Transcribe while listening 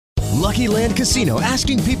Lucky Land Casino,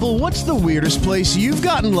 asking people, what's the weirdest place you've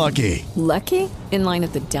gotten lucky? Lucky? In line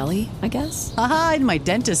at the deli, I guess? Aha, in my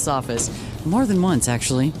dentist's office. More than once,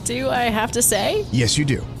 actually. Do I have to say? Yes, you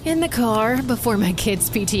do. In the car before my kids'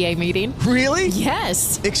 PTA meeting. Really?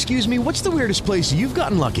 Yes. Excuse me, what's the weirdest place you've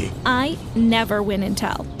gotten lucky? I never win and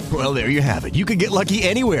tell. Well, there you have it. You can get lucky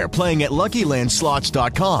anywhere, playing at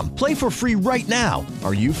LuckyLandSlots.com. Play for free right now.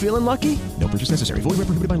 Are you feeling lucky? No purchase necessary. Void where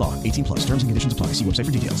prohibited by law. 18 plus. Terms and conditions apply. See website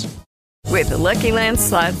for details. With the Lucky Land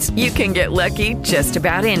Slots, you can get lucky just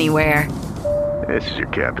about anywhere. This is your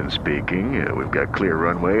captain speaking. We've got clear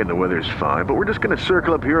runway and the weather's fine, but we're just going to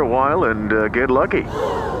circle up here a while and get lucky.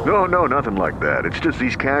 No, nothing like that. It's just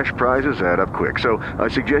these cash prizes add up quick. So I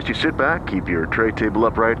suggest you sit back, keep your tray table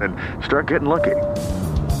upright, and start getting lucky.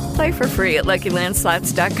 Play for free at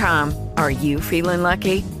LuckyLandSlots.com. Are you feeling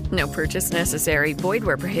lucky? No purchase necessary. Void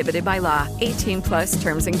where prohibited by law. 18 plus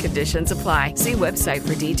terms and conditions apply. See website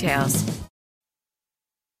for details.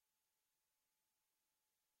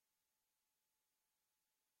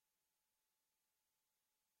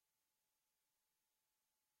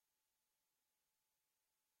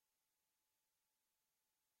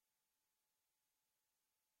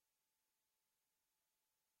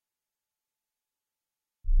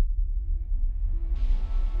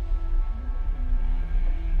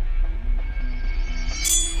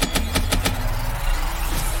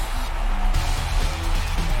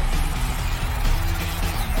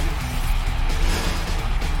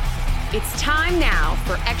 It's time now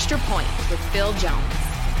for Extra Point with Phil Jones.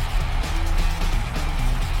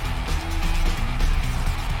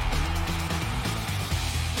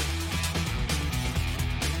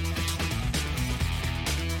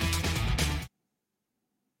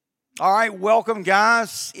 All right, welcome,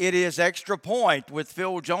 guys. It is Extra Point with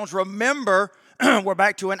Phil Jones. Remember, we're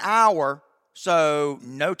back to an hour, so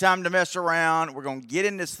no time to mess around. We're going to get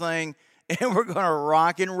in this thing, and we're going to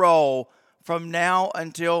rock and roll from now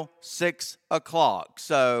until 6 o'clock.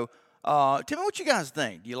 So tell me what you guys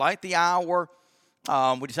think. Do you like the hour?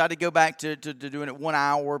 We decided to go back to doing it 1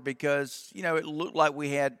 hour because, it looked like we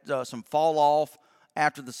had some fall off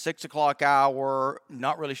after the 6 o'clock hour.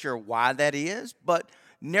 Not really sure why that is, but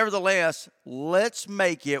nevertheless, let's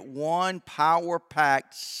make it one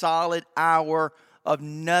power-packed, solid hour of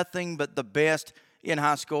nothing but the best in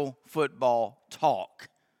high school football talk.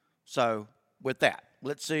 So with that,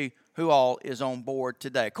 let's see who all is on board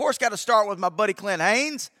today. Of course, got to start with my buddy Clint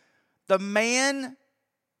Haynes, the man.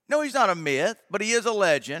 No, he's not a myth, but he is a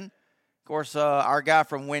legend. Of course, our guy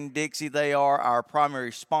from Winn-Dixie, they are our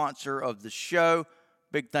primary sponsor of the show.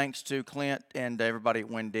 Big thanks to Clint and everybody at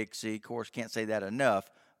Winn-Dixie. Of course, can't say that enough,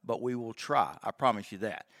 but we will try. I promise you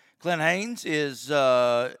that. Clint Haynes is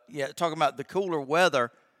talking about the cooler weather.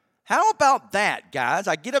 How about that, guys?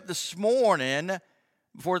 I get up this morning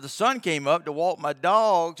before the sun came up to walk my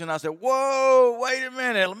dogs, and I said, whoa, wait a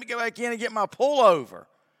minute. Let me go back in and get my pullover. A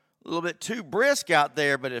little bit too brisk out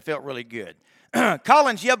there, but it felt really good.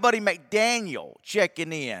 Collins, buddy McDaniel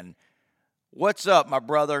checking in. What's up, my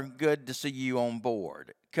brother? Good to see you on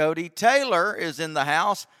board. Cody Taylor is in the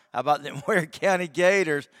house. How about them Ware County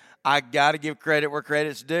Gators? I got to give credit where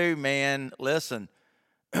credit's due, man. Listen,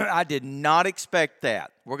 I did not expect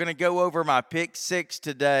that. We're going to go over my pick six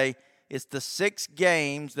today. It's the 6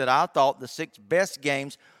 games that I thought, the 6 best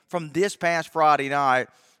games from this past Friday night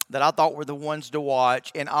that I thought were the ones to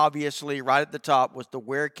watch. And obviously, right at the top was the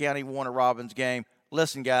Ware County Warner Robins game.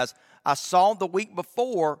 Listen, guys, I saw the week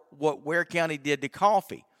before what Ware County did to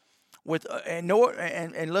Coffee.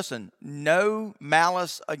 Listen, no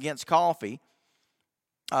malice against Coffee.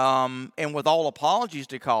 And with all apologies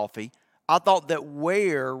to Coffee, I thought that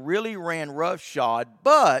Ware really ran roughshod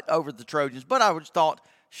over the Trojans. But I just thought,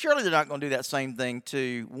 surely they're not going to do that same thing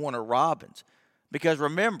to Warner Robins. Because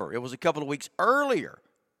remember, it was a couple of weeks earlier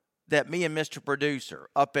that me and Mr. Producer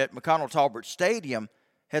up at McConnell-Talbert Stadium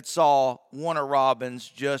had saw Warner Robins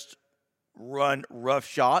just run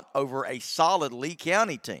roughshod over a solid Lee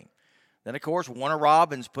County team. Then, of course, Warner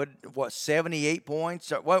Robins put, 78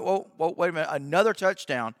 points? Wait a minute. Another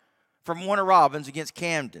touchdown from Warner Robins against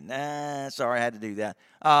Camden. Sorry, I had to do that.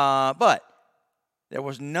 But there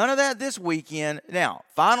was none of that this weekend. Now,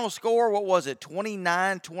 final score, what was it?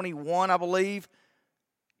 29-21, I believe.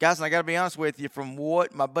 Guys, and I got to be honest with you, from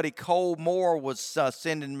what my buddy Cole Moore was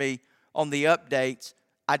sending me on the updates,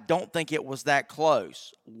 I don't think it was that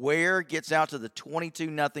close. Ware gets out to the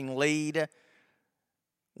 22-0 lead.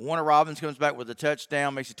 Warner Robins comes back with a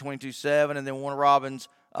touchdown, makes it 22-7, and then Warner Robins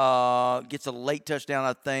gets a late touchdown,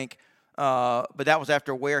 I think. But that was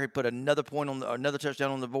after Ware had put another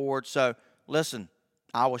touchdown on the board. So, listen,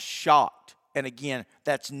 I was shocked. And again,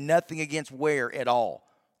 that's nothing against Ware at all.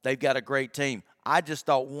 They've got a great team. I just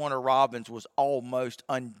thought Warner Robins was almost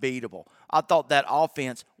unbeatable. I thought that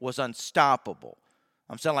offense was unstoppable.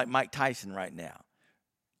 I'm sounding like Mike Tyson right now.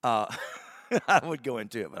 I would go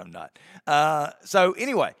into it, but I'm not. So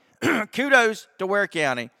anyway, kudos to Ware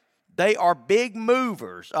County. They are big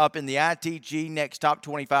movers up in the ITG Next Top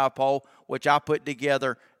 25 poll, which I put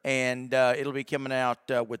together, and it'll be coming out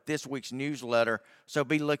with this week's newsletter. So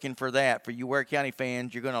be looking for that. For you Ware County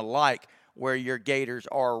fans, you're going to like where your Gators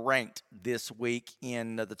are ranked this week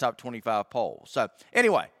in the top 25 poll. So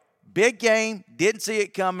anyway, big game. Didn't see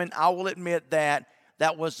it coming. I will admit that.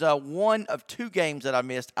 That was one of two games that I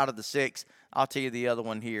missed out of the 6. I'll tell you the other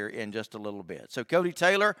one here in just a little bit. So Cody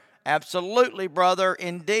Taylor, absolutely, brother,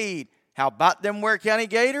 indeed. How about them Ware County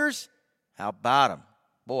Gators? How about them?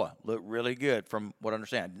 Boy, look really good from what I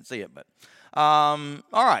understand. I didn't see it, but all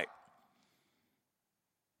right.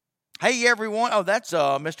 Hey, everyone. Oh, that's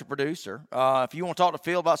Mr. Producer. If you want to talk to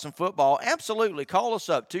Phil about some football, absolutely. Call us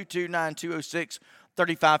up,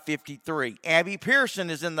 229-206-3553. Abby Pearson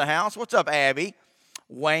is in the house. What's up, Abby?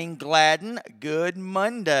 Wayne Gladden, good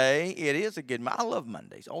Monday. It is a good Monday. I love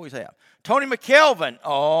Mondays. Always have. Tony McKelvin.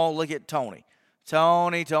 Oh, look at Tony.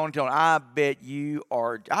 Tony. I bet you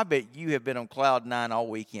have been on cloud 9 all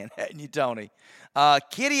weekend, hadn't you, Tony?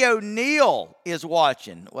 Kitty O'Neill is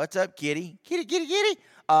watching. What's up, Kitty? Kitty.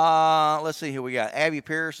 Let's see who we got. Abby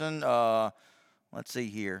Pearson. Let's see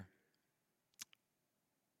here.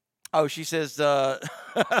 Oh, she says them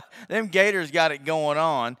Gators got it going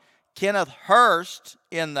on. Kenneth Hurst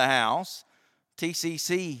in the house.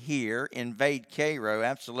 TCC here in Vade Cairo.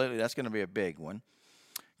 Absolutely, that's going to be a big one.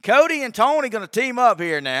 Cody and Tony going to team up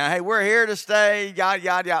here now. Hey, we're here to stay, yada,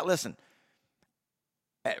 yada, yada. Listen,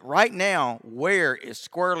 right now, Ware is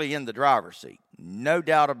squarely in the driver's seat. No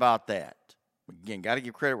doubt about that. Again, got to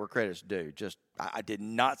give credit where credit's due. Just, I did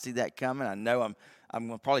not see that coming. I know I'm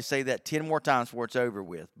going to probably say that 10 more times before it's over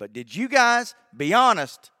with. But did you guys, be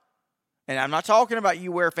honest, and I'm not talking about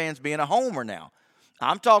you Ware fans being a homer now.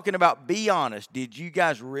 I'm talking about be honest. Did you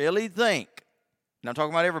guys really think, and I'm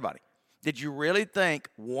talking about everybody, did you really think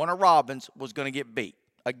Warner Robins was going to get beat?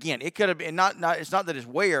 Again, it could have been, it's not that it's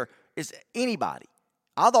Ware, it's anybody.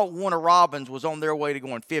 I thought Warner Robins was on their way to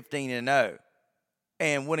going 15-0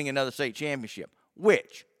 and winning another state championship,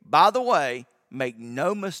 which, by the way, make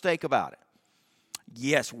no mistake about it.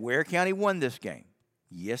 Yes, Ware County won this game.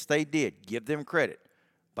 Yes, they did. Give them credit.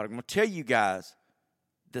 But I'm going to tell you guys,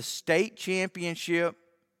 the state championship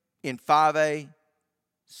in 5A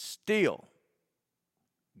still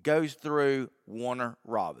goes through Warner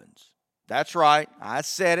Robins. That's right. I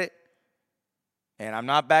said it, and I'm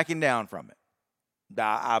not backing down from it.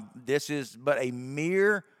 This is but a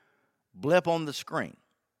mere blip on the screen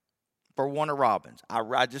for Warner Robins.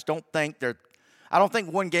 I just don't think I don't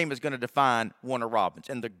think one game is going to define Warner Robins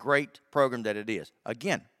and the great program that it is.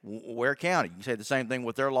 Again, Ware County, you can say the same thing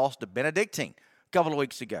with their loss to Benedictine a couple of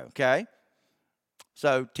weeks ago, okay?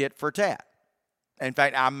 So, tit for tat. In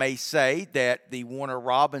fact, I may say that the Warner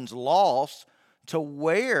Robins loss to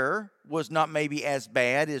Ware was not maybe as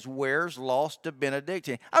bad as Ware's loss to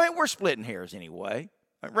Benedictine. I mean, we're splitting hairs anyway,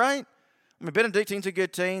 right? I mean, Benedictine's a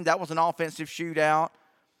good team. That was an offensive shootout.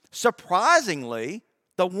 Surprisingly,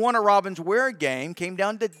 the Warner Robins Ware game came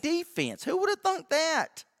down to defense. Who would have thunk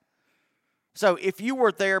that? So if you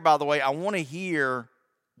were there, by the way, I want to hear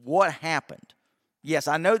what happened. Yes,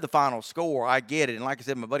 I know the final score. I get it. And like I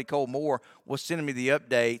said, my buddy Cole Moore was sending me the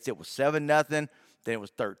updates. It was 7-0. Then it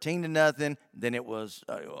was 13-0. Then it was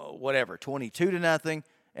 22-0.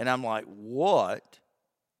 And I'm like, what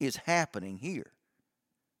is happening here?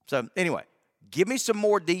 So anyway, give me some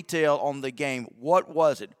more detail on the game. What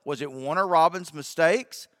was it? Was it Warner Robins'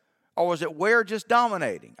 mistakes? Or was it Ware just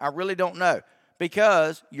dominating? I really don't know.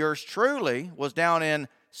 Because yours truly was down in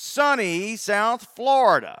sunny South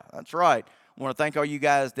Florida. That's right. I want to thank all you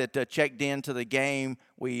guys that checked into the game.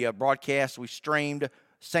 We streamed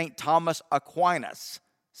St. Thomas Aquinas,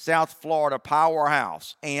 South Florida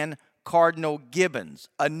powerhouse, and Cardinal Gibbons,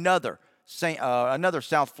 another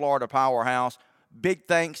South Florida powerhouse. Big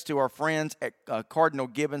thanks to our friends at Cardinal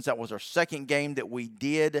Gibbons. That was our second game that we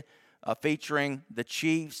did featuring the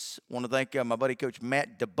Chiefs. I want to thank my buddy Coach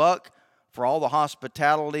Matt DeBuck for all the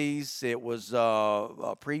hospitalities. It was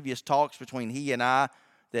previous talks between he and I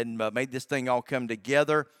that made this thing all come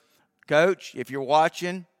together. Coach, if you're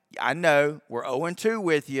watching, I know we're 0-2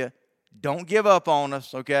 with you. Don't give up on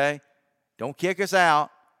us, okay? Don't kick us out.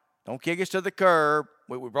 Don't kick us to the curb.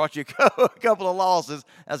 We brought you a couple of losses.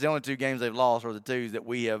 That's the only two games they've lost, or the twos that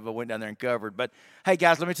we have went down there and covered. But, hey,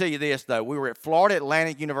 guys, let me tell you this, though. We were at Florida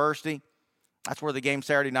Atlantic University. That's where the game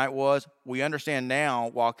Saturday night was. We understand now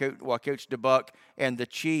why Coach DeBuck and the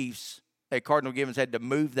Chiefs at Cardinal Gibbons had to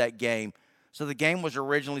move that game. So the game was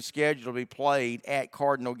originally scheduled to be played at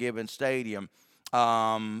Cardinal Gibbons Stadium.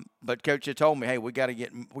 But Coach had told me, hey, we got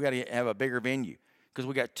to have a bigger venue because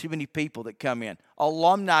we got too many people that come in.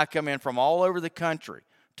 Alumni come in from all over the country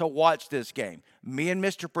to watch this game. Me and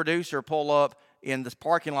Mr. Producer pull up in this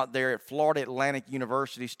parking lot there at Florida Atlantic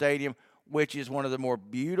University Stadium, which is one of the more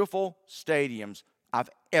beautiful stadiums I've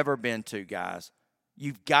ever been to, guys.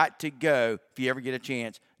 You've got to go, if you ever get a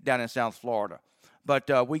chance, down in South Florida.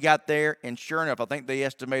 But we got there, and sure enough, I think they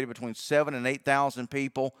estimated between 7,000 and 8,000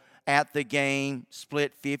 people at the game,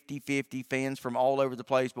 split 50-50 fans from all over the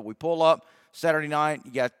place. But we pull up Saturday night.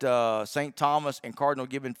 You got St. Thomas and Cardinal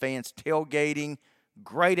Gibbons fans tailgating.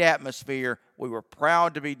 Great atmosphere. We were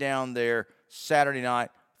proud to be down there Saturday night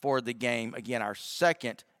for the game. Again, our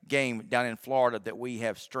second game down in Florida that we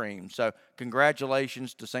have streamed. So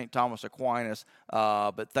congratulations to St. Thomas Aquinas,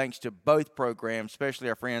 but thanks to both programs, especially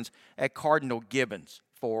our friends at Cardinal Gibbons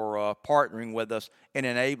for partnering with us and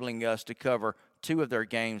enabling us to cover 2 of their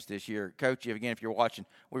games this year. Coach, again, if you're watching,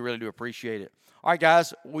 we really do appreciate it. All right,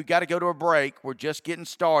 guys, we've got to go to a break. We're just getting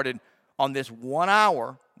started on this 1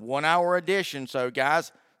 hour edition. So,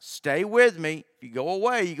 guys, stay with me. If you go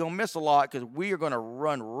away, you're going to miss a lot because we are going to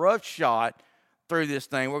run roughshod through this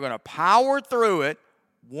thing. We're going to power through it.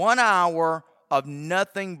 1 hour of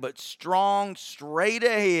nothing but strong, straight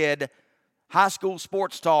ahead high school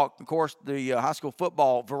sports talk. Of course, the high school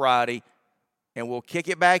football variety. And we'll kick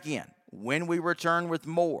it back in when we return with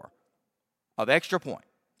more of Extra Point.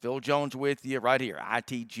 Phil Jones with you right here,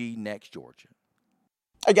 ITG Next Georgia.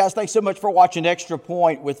 Hey, guys, thanks so much for watching Extra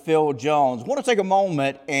Point with Phil Jones. I want to take a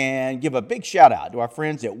moment and give a big shout-out to our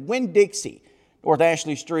friends at Winn-Dixie, North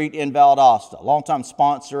Ashley Street in Valdosta, longtime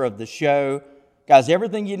sponsor of the show. Guys,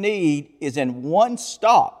 everything you need is in one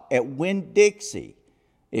stop at Winn-Dixie.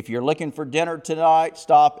 If you're looking for dinner tonight,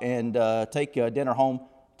 stop and take dinner home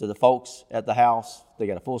to the folks at the house. They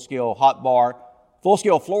got a full-scale hot bar,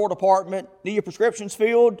 full-scale floral department. Need your prescriptions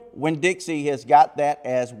filled? Winn-Dixie has got that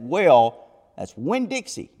as well. That's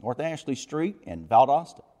Winn-Dixie, North Ashley Street in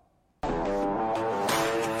Valdosta.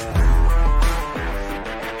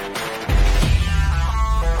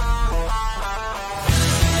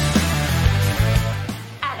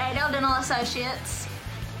 At Ado Dental Associates,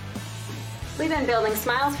 we've been building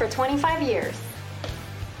smiles for 25 years.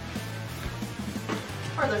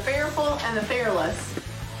 For the fearful and the fearless.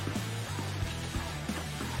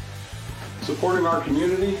 Supporting our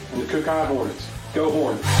community and the Cook High Hornets. Go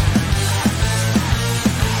Hornets!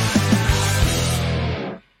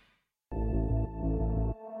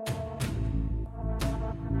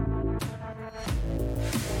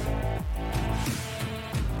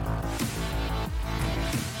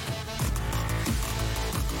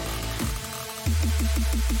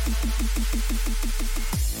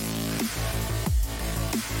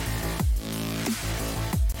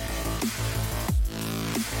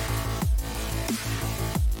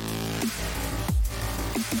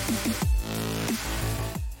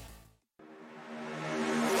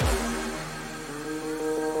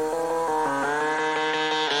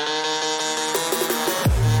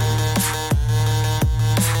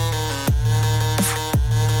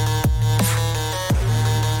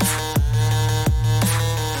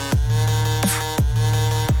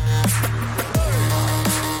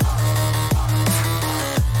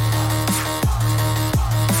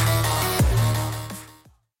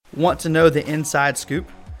 Want to know the inside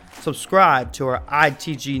scoop? Subscribe to our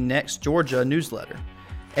ITG Next Georgia newsletter.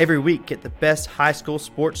 Every week, get the best high school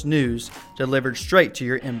sports news delivered straight to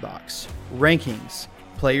your inbox. Rankings,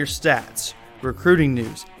 player stats, recruiting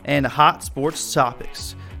news, and hot sports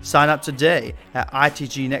topics. Sign up today at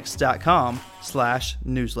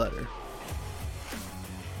itgnext.com/newsletter.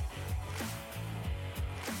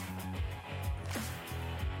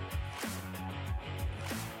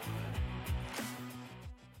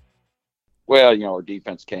 Well, our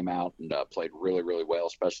defense came out and played really, really well,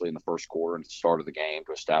 especially in the first quarter and the start of the game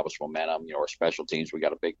to establish momentum. Our special teams, we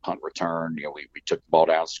got a big punt return. We took the ball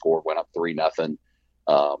down, scored, went up 3-0.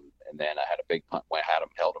 And then I had a big punt,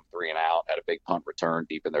 held them 3 and out, had a big punt return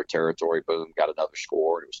deep in their territory. Boom, got another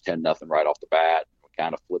score. It was 10-0 right off the bat. We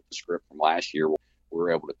kind of flipped the script from last year. We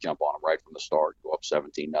were able to jump on them right from the start, go up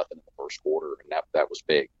 17-0 in the first quarter, and that was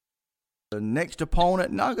big. The next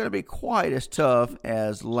opponent, not going to be quite as tough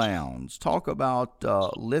as Lowndes. Talk about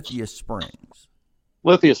Lithia Springs.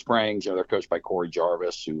 Lithia Springs, they're coached by Corey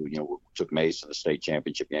Jarvis, who, took Mace to the state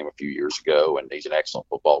championship game a few years ago, and he's an excellent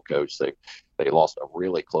football coach. They lost a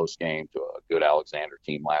really close game to a good Alexander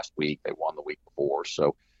team last week. They won the week before.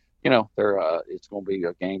 So it's going to be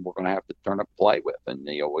a game we're going to have to turn up and play with. And,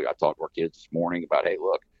 I talked to our kids this morning about, hey,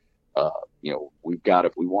 look, we've got,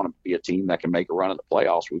 if we want to be a team that can make a run in the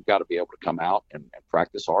playoffs, we've got to be able to come out and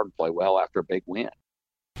practice hard and play well after a big win.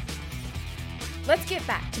 Let's get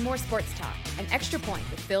back to more sports talk and Extra Point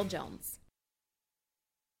with Phil Jones.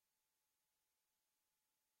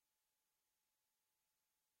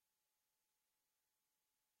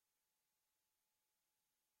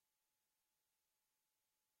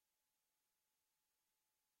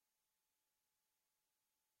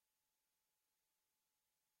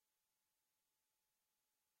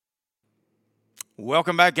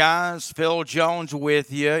 Welcome back, guys. Phil Jones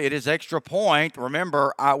with you. It is Extra Point.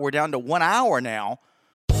 Remember, we're down to 1 hour now.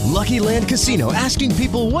 Lucky Land Casino, asking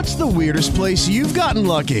people, what's the weirdest place you've gotten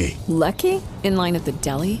lucky? Lucky? In line at the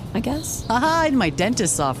deli, I guess? Aha, in my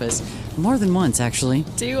dentist's office. More than once, actually.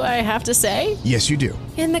 Do I have to say? Yes, you do.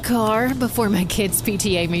 In the car before my kids'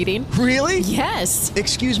 PTA meeting. Really? Yes.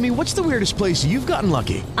 Excuse me, what's the weirdest place you've gotten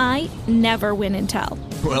lucky? I never win and tell.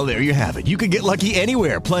 Well, there you have it. You can get lucky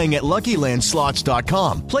anywhere, playing at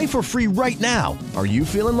LuckyLandSlots.com. Play for free right now. Are you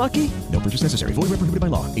feeling lucky? No purchase necessary. Void where prohibited by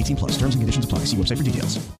law. 18+. Terms and conditions apply. See website for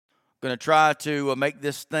details. Going to try to make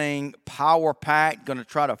this thing power-packed. Going to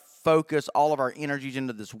try to focus all of our energies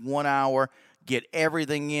into this 1 hour. Get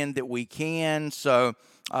everything in that we can. So,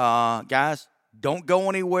 guys, don't go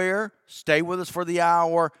anywhere. Stay with us for the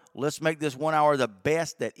hour. Let's make this 1 hour the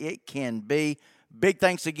best that it can be. Big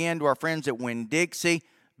thanks again to our friends at Winn-Dixie.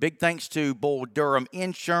 Big thanks to Bull Durham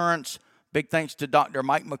Insurance. Big thanks to Dr.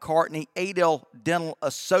 Mike McCartney, Adel Dental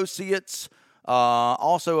Associates.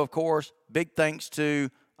 Also, of course, big thanks to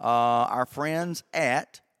our friends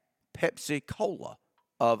at Pepsi Cola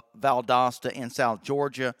of Valdosta in South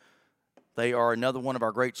Georgia. They are another one of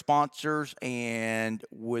our great sponsors. And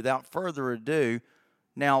without further ado,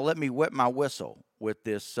 now let me wet my whistle with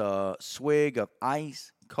this swig of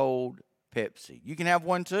ice-cold Pepsi. You can have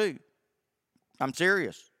one too. I'm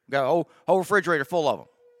serious. Got a whole refrigerator full of them.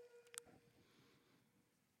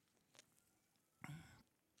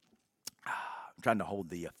 I'm trying to hold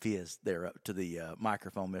the fizz there up to the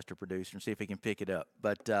microphone, Mr. Producer, and see if he can pick it up.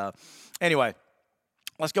 But anyway,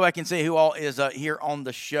 let's go back and see who all is here on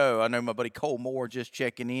the show. I know my buddy Cole Moore just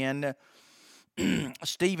checking in.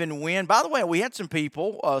 Stephen Wynn. By the way, we had some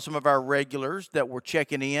people, some of our regulars that were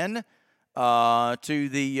checking in to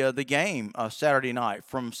the game Saturday night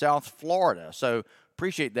from South Florida. So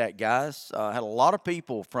appreciate that, guys. Had a lot of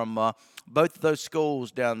people from both of those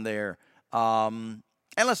schools down there.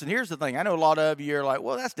 And listen, here's the thing. I know a lot of you are like,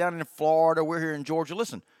 well, that's down in Florida. We're here in Georgia.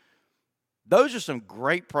 Listen, those are some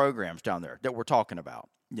great programs down there that we're talking about.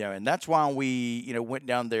 And that's why we, went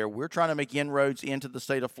down there. We're trying to make inroads into the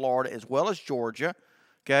state of Florida as well as Georgia,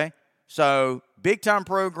 okay? So big-time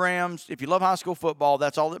programs. If you love high school football,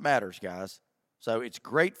 that's all that matters, guys. So it's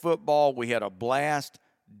great football. We had a blast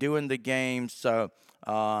doing the games. So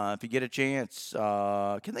if you get a chance,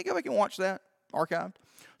 can they go back and watch that archived?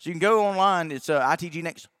 So you can go online. It's ITG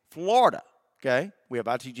Next Florida, okay? We have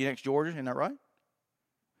ITG Next Georgia. Isn't that right?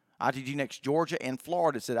 ITG Next Georgia and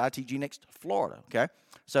Florida. It said ITG Next Florida, okay?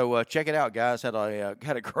 So check it out, guys. Had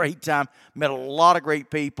a great time. Met a lot of great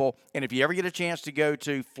people. And if you ever get a chance to go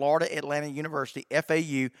to Florida Atlantic University,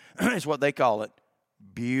 FAU is what they call it.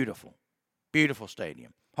 Beautiful, beautiful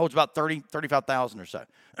stadium. Holds about 35,000 or so.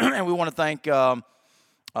 And we want to thank all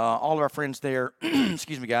of our friends there,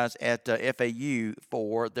 excuse me, guys, at FAU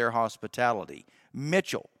for their hospitality.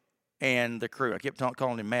 Mitchell and the crew. I kept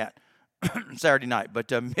calling him Matt. Saturday night,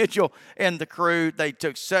 but Mitchell and the crew, they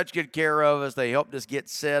took such good care of us. They helped us get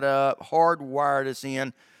set up, hardwired us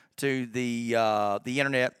in to the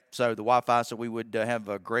internet, so the Wi-Fi, so we would have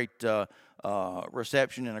a great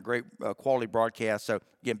reception and a great quality broadcast. So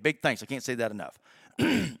again, big thanks. I can't say that enough.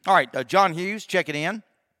 All right, John Hughes checking in.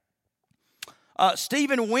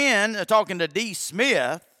 Stephen Wynn talking to D.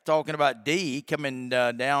 Smith, talking about D coming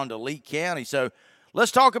down to Lee County. So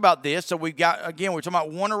let's talk about this. So we've got, again, we're talking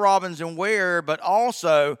about Warner Robins and Ware, but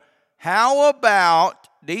also, how about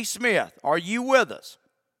D. Smith? Are you with us?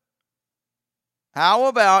 How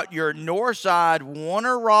about your Northside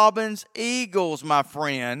Warner Robins Eagles, my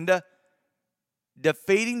friend,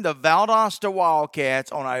 defeating the Valdosta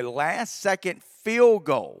Wildcats on a last-second field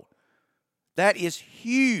goal? That is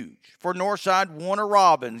huge for Northside Warner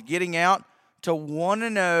Robins, getting out to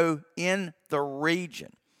 1-0 in the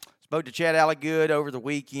region. Spoke to Chad Alligood over the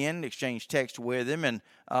weekend, exchanged text with him, and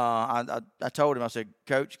I told him, I said,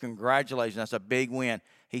 Coach, congratulations. That's a big win.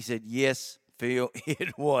 He said, yes, Phil,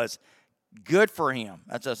 it was. Good for him.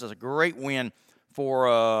 That's a great win for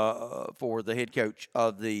the head coach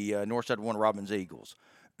of the Northside Warner Robins Eagles.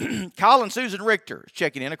 Colin Susan Richter is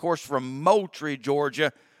checking in, of course, from Moultrie,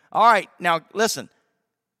 Georgia. All right, now listen.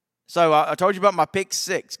 So I told you about my Pick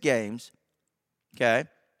 6 games, okay?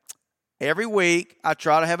 Every week I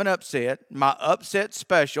try to have an upset. My upset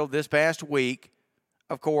special this past week,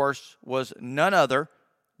 of course, was none other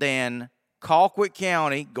than Colquitt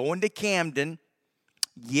County going to Camden.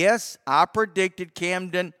 Yes, I predicted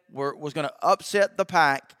Camden was going to upset the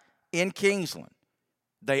Pack in Kingsland.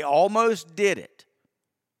 They almost did it.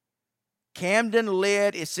 Camden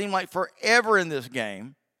led, it seemed like forever in this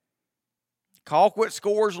game. Colquitt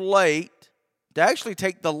scores late to actually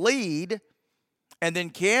take the lead, and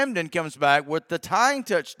then Camden comes back with the tying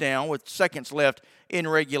touchdown with seconds left in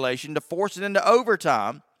regulation to force it into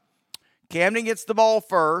overtime. Camden gets the ball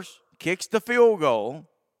first, kicks the field goal.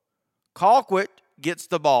 Colquitt gets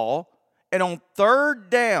the ball, and on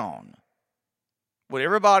third down, when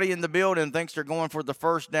everybody in the building thinks they're going for the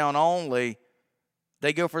first down only,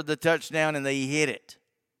 they go for the touchdown and they hit it.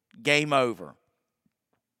 Game over.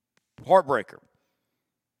 Heartbreaker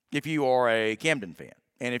if you are a Camden fan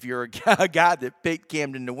and if you're a guy that picked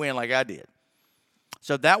Camden to win like I did.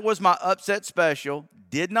 So that was my upset special.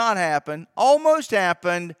 Did not happen. Almost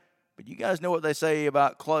happened, but you guys know what they say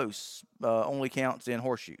about close only counts in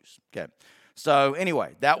horseshoes. Okay. So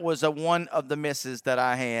anyway, that was one of the misses that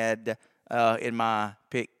I had in my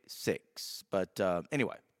Pick 6. But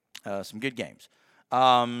anyway, some good games.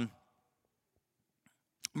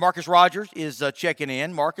 Marcus Rogers is checking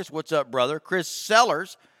in. Marcus, what's up, brother? Chris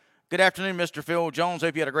Sellers, good afternoon, Mr. Phil Jones.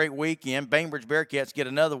 Hope you had a great weekend. Bainbridge Bearcats get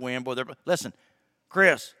another win. Boy, listen,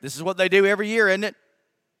 Chris, this is what they do every year, isn't it?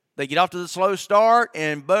 They get off to the slow start,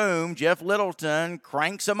 and boom, Jeff Littleton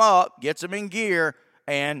cranks them up, gets them in gear,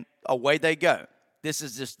 and away they go. This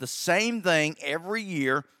is just the same thing every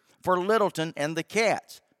year for Littleton and the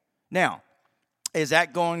Cats. Now, is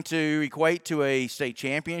that going to equate to a state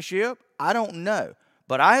championship? I don't know.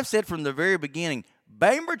 But I have said from the very beginning,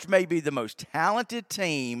 Bainbridge may be the most talented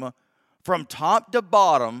team from top to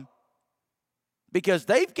bottom because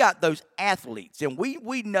they've got those athletes. And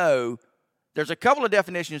we know there's a couple of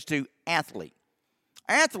definitions to athlete.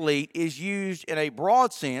 Athlete is used in a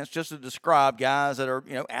broad sense just to describe guys that are,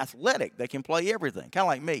 athletic. They can play everything, kind of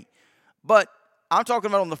like me. But I'm talking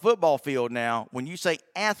about on the football field now. When you say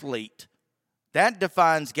athlete, that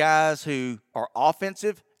defines guys who are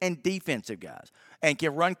offensive and defensive guys and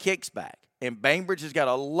can run kicks back. And Bainbridge has got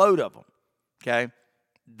a load of them, okay?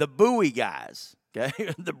 The Bowie guys, okay?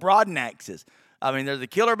 The Broadnaxes. I mean, they're the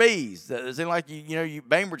killer bees. It seems like,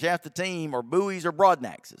 Bainbridge, half the team are Bowies or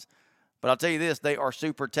Broadnaxes. But I'll tell you this, they are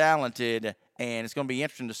super talented, and it's going to be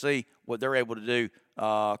interesting to see what they're able to do,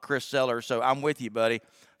 Chris Sellers. So I'm with you, buddy.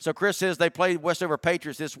 So Chris says they played Westover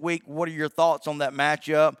Patriots this week. What are your thoughts on that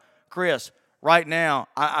matchup? Chris, right now,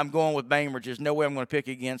 I'm going with Bainbridge. There's no way I'm going to pick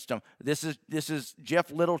against them. This is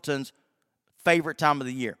Jeff Littleton's favorite time of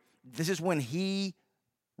the year. This is when he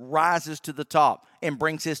rises to the top and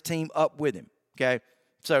brings his team up with him, okay?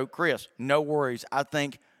 So, Chris, no worries. I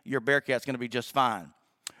think your Bearcat's going to be just fine.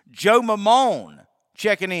 Joe Mamone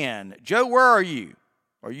checking in. Joe, where are you?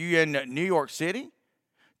 Are you in New York City?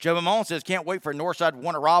 Joe Mamone says, can't wait for Northside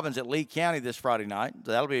Warner Robins at Lee County this Friday night.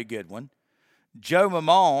 So that'll be a good one. Joe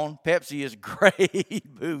Mamone, Pepsi is great.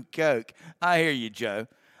 Boo Coke. I hear you, Joe.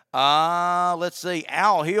 Let's see.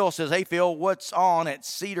 Al Hill says, hey, Phil, what's on at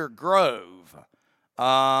Cedar Grove?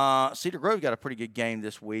 Cedar Grove got a pretty good game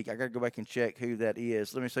this week. I got to go back and check who that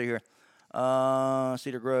is. Let me see here.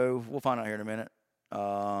 Cedar Grove. We'll find out here in a minute.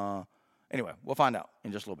 Anyway, we'll find out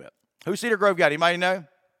in just a little bit. Who Cedar Grove got? Anybody know?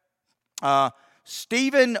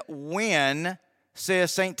 Stephen Wynn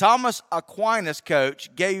says St. Thomas Aquinas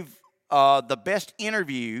coach gave the best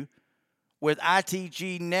interview with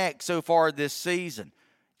ITG Next so far this season.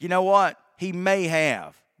 You know what? He may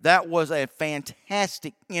have. That was a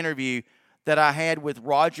fantastic interview that I had with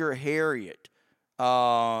Roger Harriet.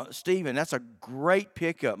 Stephen, that's a great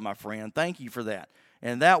pickup, my friend. Thank you for that.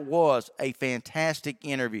 And that was a fantastic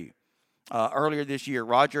interview earlier this year.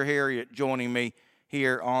 Roger Harriet joining me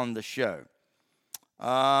here on the show.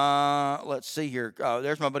 Let's see here.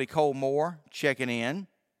 There's my buddy Cole Moore checking in.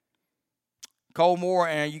 Cole Moore,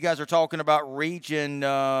 and you guys are talking about region.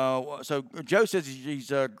 So Joe says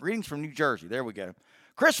he's greetings from New Jersey. There we go.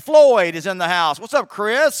 Chris Floyd is in the house. What's up,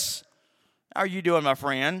 Chris? How are you doing, my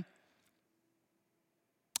friend?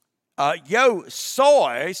 Yo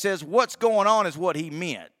Soy says what's going on is what he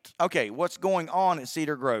meant. Okay, what's going on at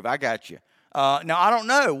Cedar Grove? I got you. Now, I don't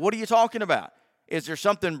know. What are you talking about? Is there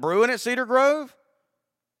something brewing at Cedar Grove?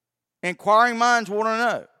 Inquiring minds want to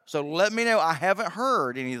know. So let me know. I haven't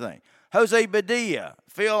heard anything. Jose Padilla,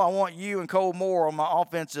 Phil, I want you and Cole Moore on my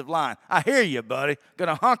offensive line. I hear you, buddy. Going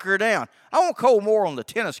to hunker down. I want Cole Moore on the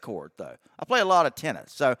tennis court, though. I play a lot of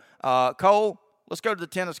tennis. So, Cole, let's go to the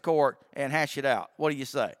tennis court and hash it out. What do you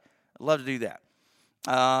say? I'd love to do that.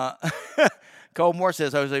 Cole Moore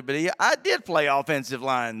says, Jose Padilla, I did play offensive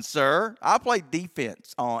line, sir. I played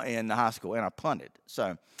defense in high school, and I punted.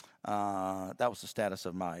 So that was the status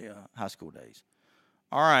of my high school days.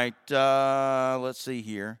 All right, let's see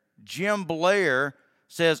here. Jim Blair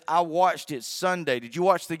says, I watched it Sunday. Did you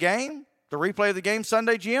watch the game? The replay of the game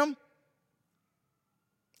Sunday, Jim?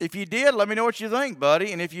 If you did, let me know what you think,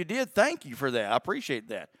 buddy. And if you did, thank you for that. I appreciate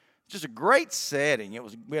that. Just a great setting.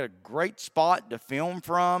 We had a great spot to film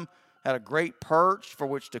from, had a great perch for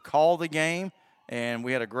which to call the game, and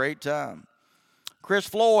we had a great time. Chris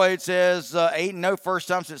Floyd says, 8-0, first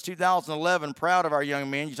time since 2011. Proud of our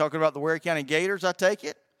young men. You talking about the Ware County Gators, I take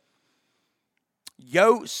it?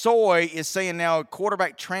 Yo Soy is saying now a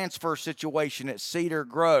quarterback transfer situation at Cedar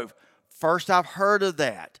Grove. First I've heard of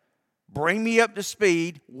that. Bring me up to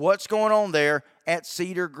speed. What's going on there at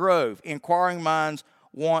Cedar Grove? Inquiring minds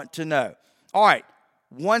want to know. All right,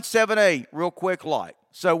 1-7-8, real quick like.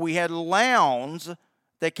 So we had Lowndes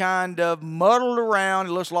that kind of muddled around,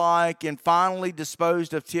 it looks like, and finally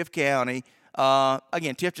disposed of Tift County.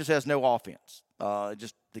 Again, Tift just has no offense.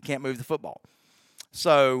 They can't move the football.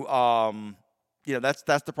 So, that's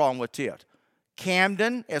the problem with Tift.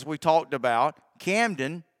 Camden, as we talked about,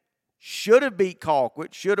 Camden should have beat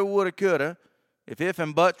Colquitt, shoulda, woulda, coulda. If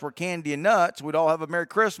and buts were candy and nuts, we'd all have a Merry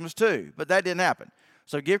Christmas too. But that didn't happen.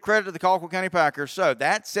 So give credit to the Colquitt County Packers. So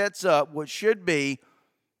that sets up what should be,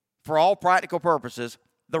 for all practical purposes,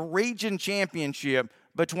 the region championship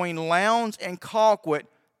between Lowndes and Colquitt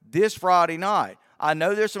this Friday night. I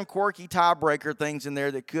know there's some quirky tiebreaker things in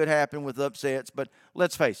there that could happen with upsets, but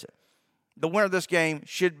let's face it. The winner of this game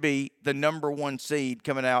should be the number one seed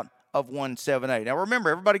coming out of 1-7-8. Now, remember,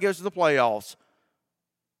 everybody goes to the playoffs,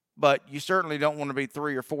 but you certainly don't want to be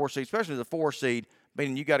 3 or 4 seed, especially the 4 seed,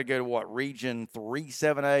 meaning you got to go to, Region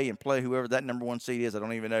 3-7A and play whoever that number one seed is. I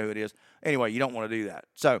don't even know who it is. Anyway, you don't want to do that.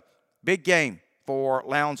 So, big game for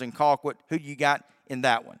Lowndes and Colquitt. Who do you got in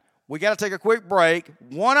that one? We got to take a quick break.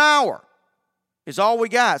 1 hour is all we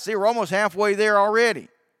got. See, we're almost halfway there already.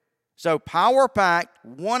 So, power-packed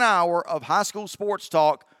 1 hour of high school sports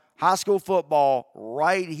talk, high school football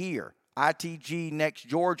right here. ITG Next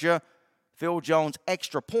Georgia. Phil Jones,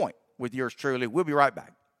 Extra Point with yours truly. We'll be right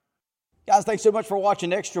back. Guys, thanks so much for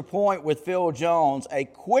watching Extra Point with Phil Jones. A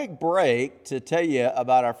quick break to tell you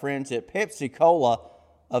about our friends at Pepsi Cola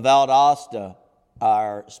of Valdosta,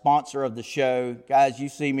 our sponsor of the show. Guys, you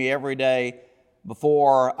see me every day.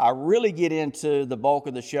 Before I really get into the bulk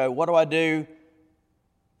of the show, what do?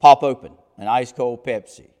 Pop open an ice-cold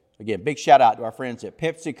Pepsi. Again, big shout-out to our friends at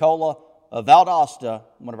Pepsi Cola of Valdosta,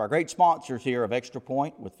 one of our great sponsors here of Extra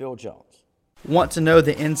Point with Phil Jones. Want to know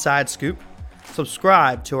the inside scoop?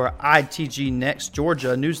 Subscribe to our ITG Next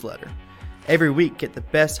Georgia newsletter. Every week, get the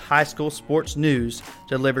best high school sports news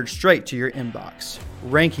delivered straight to your inbox.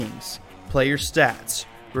 Rankings, player stats,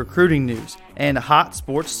 recruiting news, and hot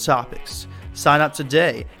sports topics. Sign up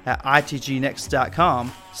today at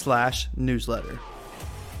itgnext.com/newsletter.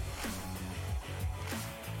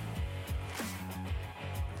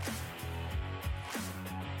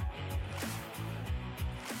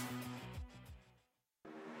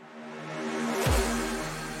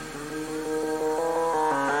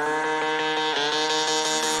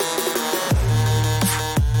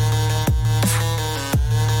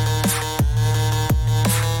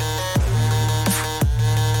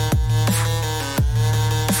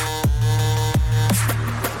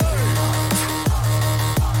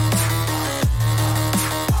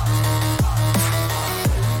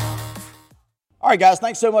 All right, guys,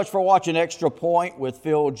 thanks so much for watching Extra Point with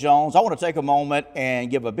Phil Jones. I want to take a moment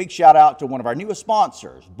and give a big shout out to one of our newest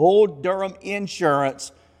sponsors, Bull Durham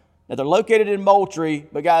Insurance. Now, they're located in Moultrie,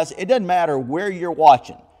 but guys, it doesn't matter where you're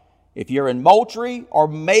watching. If you're in Moultrie or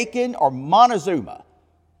Macon or Montezuma,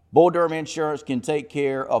 Bull Durham Insurance can take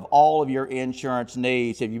care of all of your insurance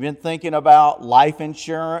needs. Have you been thinking about life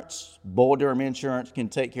insurance? Bull Durham Insurance can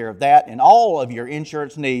take care of that and all of your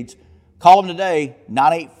insurance needs. Call them today,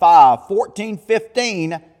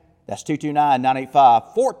 985-1415. That's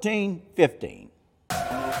 229-985-1415.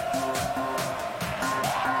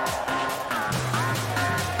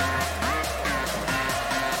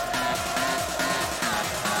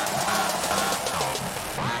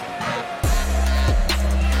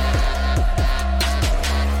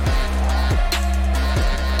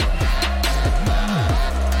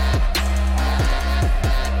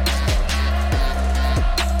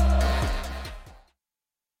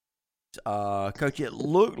 Coach, it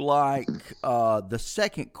looked like the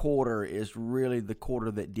second quarter is really the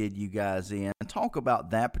quarter that did you guys in. Talk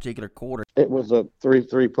about that particular quarter. It was a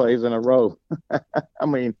three plays in a row. I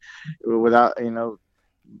mean, without,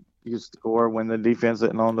 you score when the defense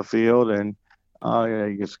isn't on the field, and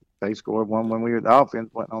they scored one when the offense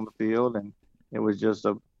went on the field, and it was just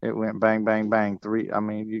it went bang, bang, bang. Three. I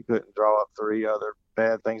mean, you couldn't draw up three other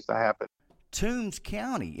bad things to happen. Toombs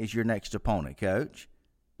County is your next opponent, Coach.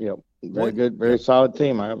 Yep, very good, very solid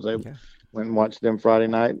team. I was able went and watched them Friday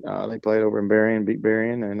night. They played over in Berrien, beat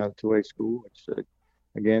Berrien, and another 2A school, which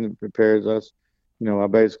again prepares us. I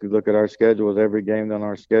basically look at our schedule as every game on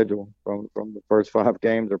our schedule from the first 5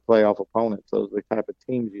 games are playoff opponents. Those are the type of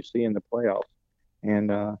teams you see in the playoffs. And,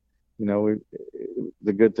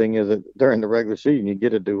 the good thing is that during the regular season, you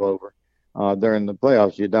get a do-over. During the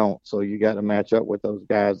playoffs, you don't. So you got to match up with those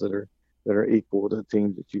guys that are equal to the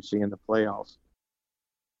teams that you see in the playoffs.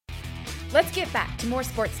 Let's get back to more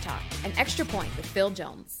sports talk and Extra Point with Phil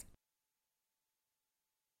Jones.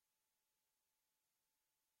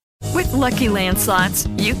 With Lucky Land Slots,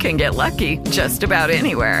 you can get lucky just about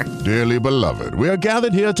anywhere. Dearly beloved, we are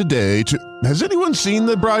gathered here today to... Has anyone seen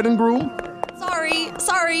the bride and groom?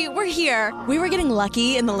 Sorry, we're here. We were getting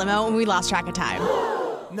lucky in the limo and we lost track of time.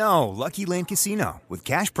 No, Lucky Land Casino, with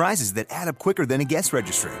cash prizes that add up quicker than a guest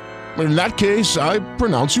registry. In that case, I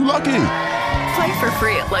pronounce you lucky. Play for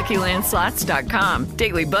free at LuckyLandSlots.com.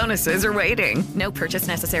 Daily bonuses are waiting. No purchase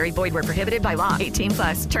necessary. Void where prohibited by law.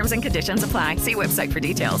 18+. Terms and conditions apply. See website for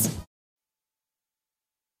details.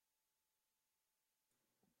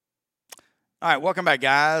 All right, welcome back,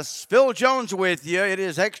 guys. Phil Jones with you. It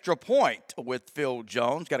is Extra Point with Phil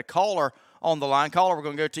Jones. Got a caller on the line. Caller, we're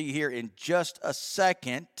going to go to you here in just a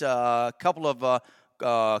second. A couple of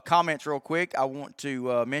comments real quick I want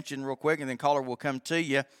to mention real quick, and then caller will come to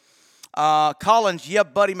you. Collins,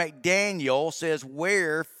 Buddy McDaniel says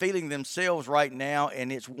we're feeling themselves right now,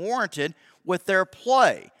 and it's warranted with their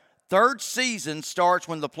play. Third season starts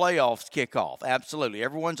when the playoffs kick off. Absolutely.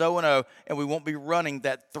 Everyone's 0-0, and we won't be running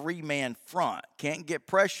that 3-man front. Can't get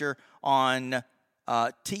pressure on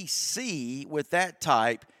TC with that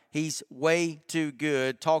type. He's way too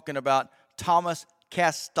good. Talking about Thomas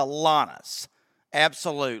Castellanos.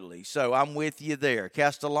 Absolutely. So I'm with you there.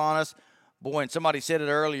 Castellanos, boy, and somebody said it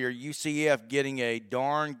earlier, UCF getting a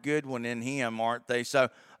darn good one in him, aren't they? So,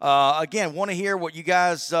 again, want to hear what you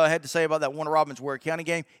guys had to say about that Warner Robins Ware County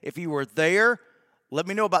game. If you were there, let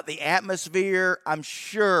me know about the atmosphere. I'm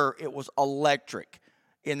sure it was electric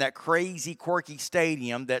in that crazy, quirky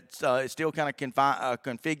stadium that is still kind of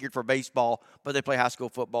configured for baseball, but they play high school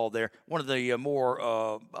football there. One of the more,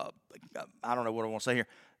 I don't know what I want to say here.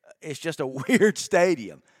 It's just a weird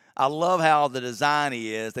stadium. I love how the design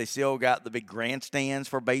is. They still got the big grandstands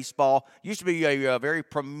for baseball. Used to be a very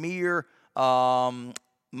premier minor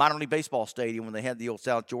league baseball stadium when they had the old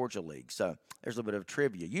South Georgia League. So there's a little bit of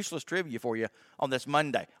trivia, useless trivia for you on this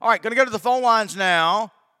Monday. All right, going to go to the phone lines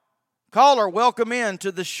now. Caller, welcome in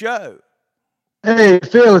to the show. Hey,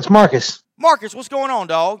 Phil, it's Marcus. Marcus, what's going on,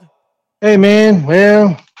 dog? Hey, man.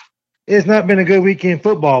 Well, it's not been a good weekend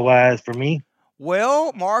football-wise for me.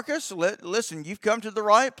 Well, Marcus, listen, you've come to the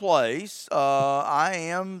right place. I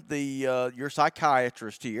am your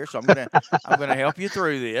psychiatrist here, so I'm gonna help you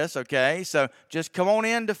through this. Okay, so just come on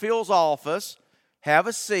in to Phil's office, have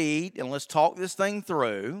a seat, and let's talk this thing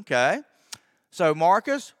through. Okay, so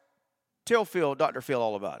Marcus, tell Dr. Phil,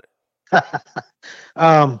 all about it.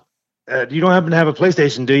 You don't happen to have a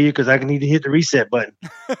PlayStation, do you? Because I need to hit the reset button.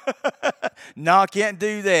 No, I can't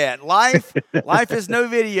do that. Life is no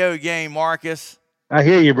video game, Marcus. I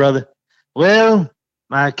hear you, brother. Well,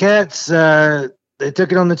 my Cats, they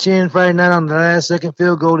took it on the chin Friday night on the last second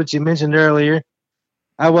field goal that you mentioned earlier.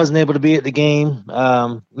 I wasn't able to be at the game.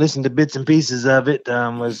 Listened to bits and pieces of it.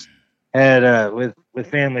 Was with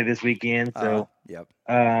family this weekend. So, yep.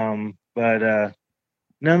 But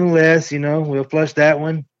nonetheless, we'll flush that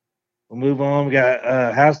one. We'll move on. We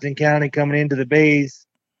got Houston County coming into the Bays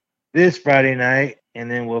this Friday night, and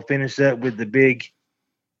then we'll finish up with the big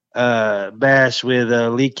bash with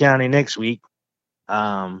Lee County next week. We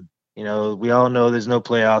all know there's no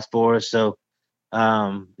playoffs for us, so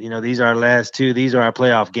these are our last two. These are our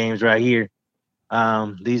playoff games right here.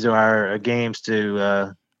 These are our games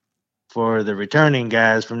for the returning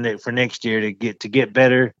guys for next year to get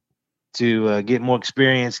better, to get more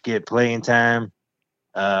experience, get playing time.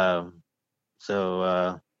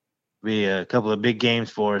 Be a couple of big games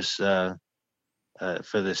for us for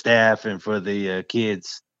the staff and for the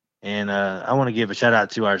kids. And I want to give a shout out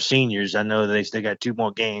to our seniors. I know they still got 2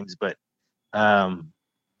 more games, but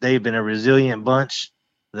they've been a resilient bunch.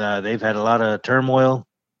 They've had a lot of turmoil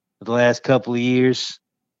the last couple of years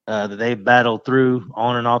that they battled through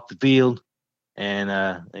on and off the field. And,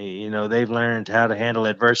 they've learned how to handle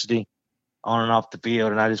adversity on and off the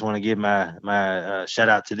field. And I just want to give my shout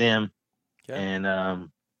out to them. Okay.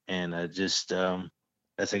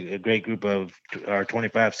 That's a great group of our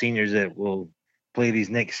 25 seniors that will play these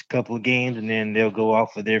next couple of games, and then they'll go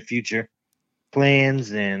off with their future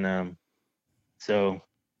plans. And so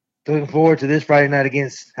looking forward to this Friday night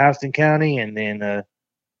against Houston County, and then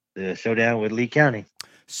the showdown with Lee County.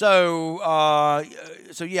 So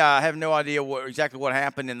yeah, I have no idea exactly what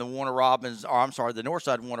happened in the the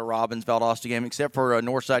Northside Warner Robins Valdosta game, except for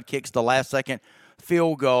Northside kicks the last-second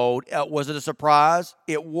field goal. Was it a surprise?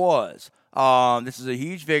 It was. This is a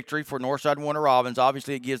huge victory for Northside Warner Robins.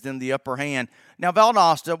 Obviously, it gives them the upper hand. Now,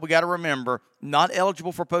 Valdosta, we got to remember, not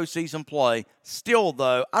eligible for postseason play. Still,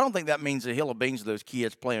 though, I don't think that means a hill of beans to those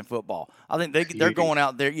kids playing football. I think they're going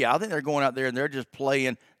out there. Yeah, I think they're going out there and they're just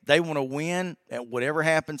playing. They want to win, and whatever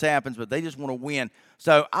happens, but they just want to win.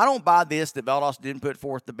 So I don't buy this that Valdosta didn't put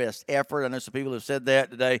forth the best effort. I know some people have said that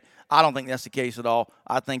today. I don't think that's the case at all.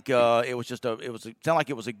 I think it sounded like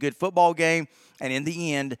it was a good football game, and in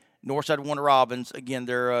the end, Northside Warner Robins, again,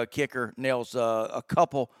 their kicker nails a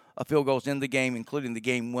couple of field goals in the game, including the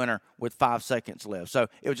game winner with 5 seconds left. So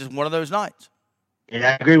it was just one of those nights.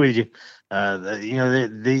 Yeah, I agree with you.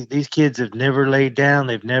 These kids have never laid down.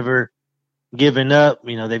 They've never given up.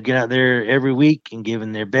 They've get out there every week and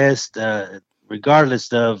given their best,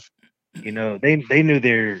 regardless of, they knew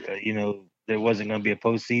there wasn't going to be a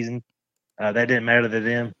postseason. That didn't matter to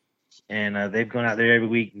them. And they've gone out there every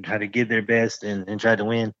week and tried to give their best and tried to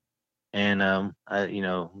win. And,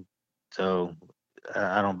 so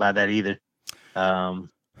I don't buy that either.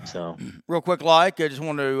 Real quick, I just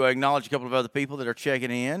want to acknowledge a couple of other people that are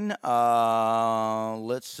checking in.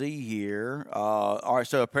 Let's see here. All right,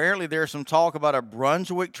 so apparently there's some talk about a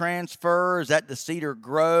Brunswick transfer. Is that to Cedar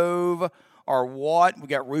Grove or what? We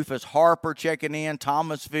got Rufus Harper checking in,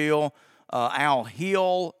 Thomasville, Al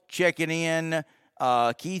Hill checking in.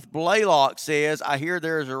 Keith Blaylock says, I hear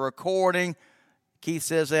there's a recording. Keith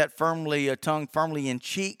says that tongue firmly in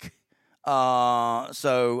cheek. I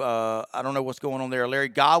don't know what's going on there. Larry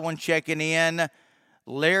Godwin checking in.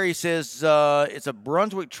 Larry says it's a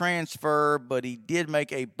Brunswick transfer, but he did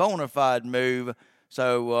make a bona fide move.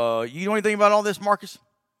 So you know anything about all this, Marcus?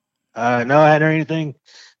 No, I hadn't heard anything.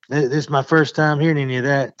 This is my first time hearing any of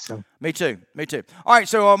that. So Me too. All right,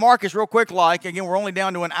 so Marcus, real quick, again, we're only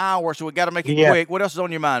down to an hour, so we got to make it quick. What else is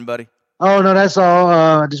on your mind, buddy? Oh, no, that's all.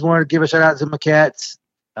 I just wanted to give a shout-out to my Cats.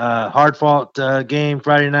 Hard-fought game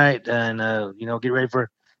Friday night, and, get ready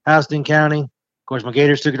for Houston County. Of course, my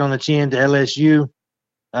Gators took it on the chin to LSU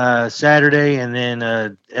Saturday, and then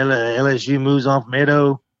LSU moves on from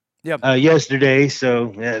Edo yesterday.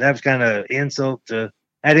 So that was kind of insult to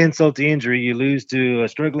injury. You lose to a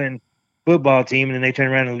struggling football team, and then they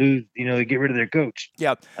turn around and lose, get rid of their coach.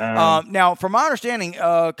 Yeah. Now, from my understanding,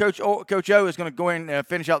 Coach O is going to go in and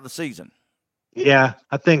finish out the season. Yeah,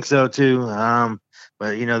 I think so too.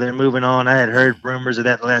 But they're moving on. I had heard rumors of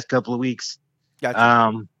that the last couple of weeks.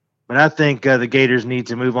 Gotcha. But I think the Gators need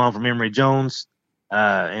to move on from Emory Jones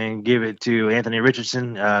and give it to Anthony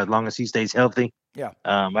Richardson as long as he stays healthy. Yeah.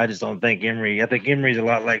 I just don't think Emory. I think Emory's a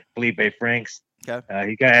lot like Felipe Franks. Okay.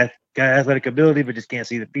 He got athletic ability, but just can't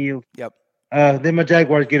see the field. Yep. Then my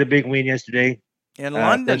Jaguars get a big win yesterday in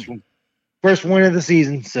London. First win of the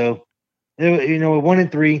season. So,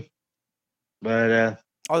 1-3. But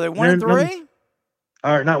are they 1-3?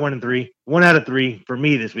 Or not 1-3. 1 out of 3 for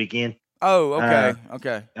me this weekend. Oh, okay,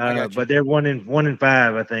 okay. But they're 1-5,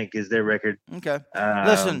 I think, is their record. Okay.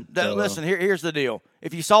 Listen. Here's the deal.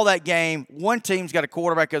 If you saw that game, one team's got a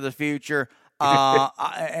quarterback of the future,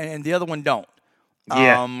 and the other one don't.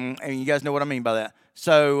 Yeah. And you guys know what I mean by that.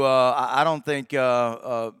 So I don't think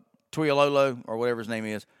Tuiololo or whatever his name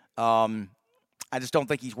is. I just don't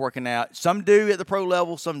think he's working out. Some do at the pro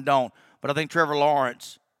level, some don't. But I think Trevor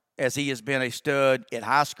Lawrence, as he has been a stud at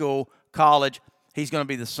high school, college, he's going to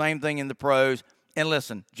be the same thing in the pros. And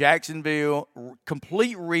listen, Jacksonville,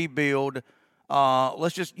 complete rebuild.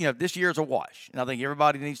 Let's just, this year's a wash. And I think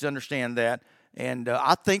everybody needs to understand that. And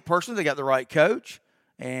I think personally they got the right coach.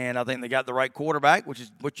 And I think they got the right quarterback, which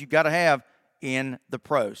is what you've got to have in the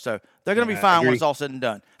pros. So they're going to be fine when it's all said and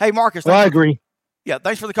done. Hey, Marcus. I agree. Yeah,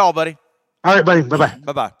 thanks for the call, buddy. All right, buddy. Bye-bye.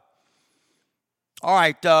 Bye-bye. All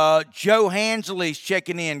right, Joe Hansley's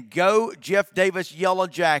checking in. Go Jeff Davis Yellow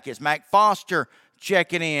Jackets. Mac Foster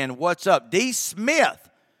checking in. What's up? D. Smith.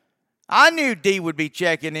 I knew D would be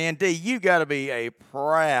checking in. D, you got to be a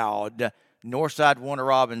proud Northside Warner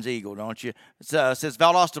Robins Eagle, don't you? Says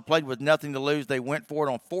Valdosta played with nothing to lose. They went for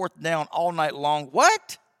it on fourth down all night long.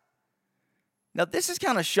 What? Now, this is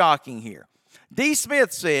kind of shocking here. D.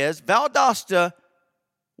 Smith says Valdosta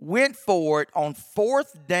went for it on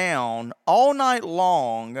 4th down all night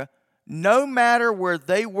long, no matter where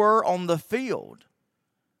they were on the field.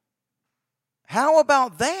 How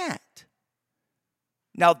about that?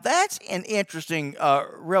 Now, that's an interesting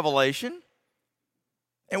revelation.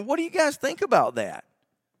 And what do you guys think about that?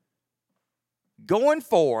 Going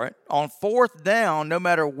for it on 4th down, no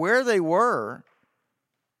matter where they were.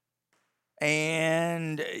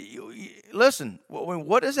 And listen,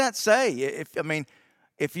 what does that say?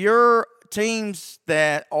 If your teams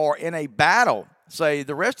that are in a battle, say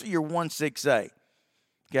the rest of your 1-6A,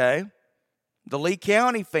 okay, the Lee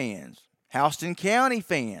County fans, Houston County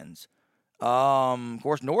fans, of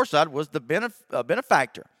course, Northside was the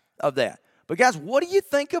benefactor of that. But guys, what do you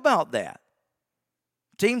think about that?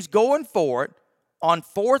 Teams going for it on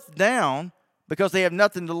 4th down because they have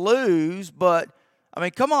nothing to lose, but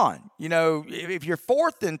come on. If you're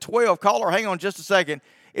 4th and 12, caller, hang on just a second.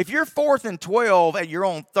 If you're 4th and 12 at your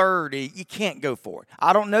own 30, you can't go for it.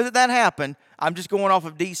 I don't know that happened. I'm just going off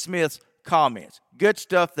of D. Smith's comments. Good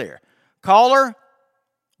stuff there. Caller,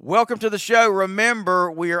 welcome to the show. Remember,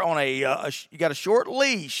 we are on you got a short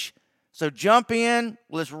leash, so jump in.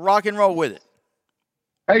 Let's rock and roll with it.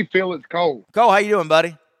 Hey, Phil, it's Cole. Cole, how you doing,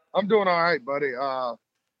 buddy? I'm doing all right, buddy. I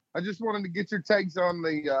just wanted to get your takes on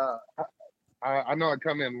the I know I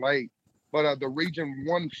come in late, but the Region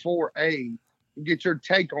 1-4A, get your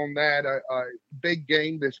take on that. Big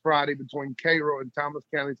game this Friday between Cairo and Thomas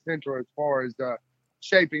County Central as far as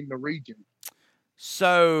shaping the region.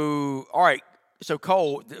 So, all right. So,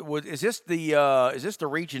 Cole, is this the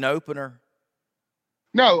region opener?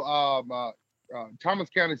 No.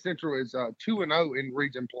 Thomas County Central is 2-0 in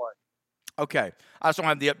region play. Okay. I just don't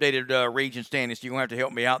have the updated region standings, so you're going to have to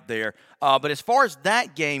help me out there. But as far as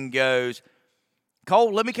that game goes,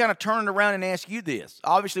 Cole, let me kind of turn it around and ask you this.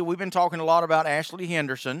 Obviously, we've been talking a lot about Ashley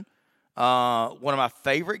Henderson, one of my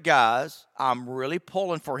favorite guys. I'm really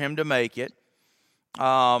pulling for him to make it.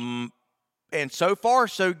 And so far,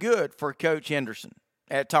 so good for Coach Henderson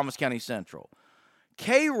at Thomas County Central.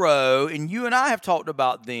 Cairo, and you and I have talked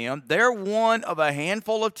about them, they're one of a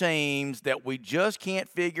handful of teams that we just can't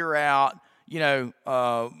figure out,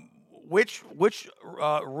 which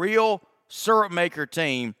real syrup maker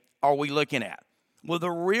team are we looking at? Will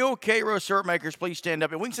the real Cairo syrup makers please stand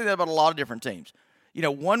up? And we can say that about a lot of different teams.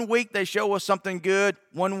 1 week they show us something good,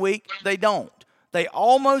 1 week they don't. They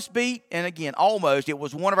almost beat, and again, almost, it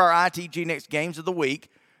was one of our ITG Next games of the week.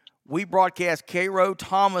 We broadcast Cairo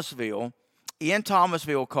Thomasville in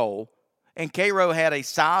Thomasville, Cole, and Cairo had a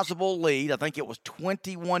sizable lead. I think it was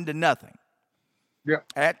 21-0. Yeah.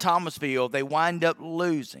 At Thomasville, they wind up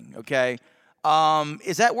losing, okay?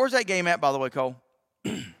 Where's that game at, by the way, Cole?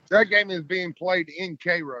 That game is being played in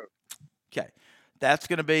Cairo. Okay. That's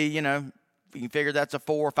going to be, you can figure that's a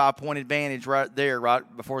 4 or 5 point advantage right there, right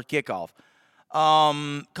before kickoff.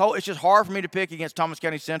 Cole, it's just hard for me to pick against Thomas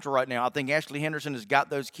County Central right now. I think Ashley Henderson has got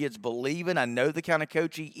those kids believing. I know the kind of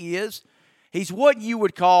coach he is. He's what you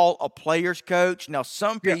would call a player's coach. Now,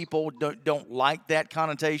 some people don't like that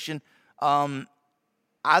connotation.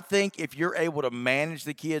 I think if you're able to manage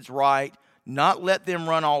the kids right, not let them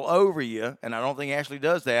run all over you, and I don't think Ashley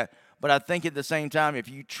does that, but I think at the same time, if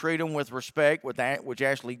you treat them with respect, which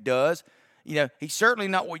Ashley does, he's certainly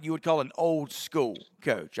not what you would call an old school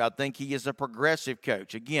coach. I think he is a progressive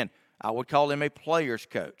coach. Again, I would call him a player's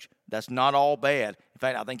coach. That's not all bad. In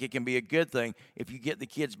fact, I think it can be a good thing if you get the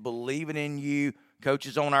kids believing in you.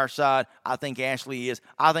 Coaches on our side. I think Ashley is.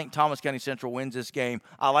 I think Thomas County Central wins this game.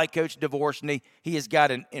 I like Coach Dvorsny. He has got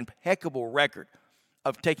an impeccable record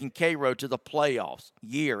of taking Cairo to the playoffs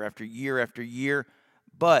year after year after year.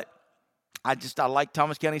 But I like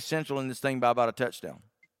Thomas County Central in this thing by about a touchdown.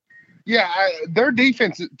 Yeah, their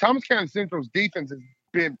defense, Thomas County Central's defense has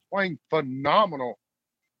been playing phenomenal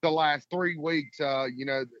the last 3 weeks.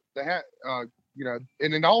 They had, and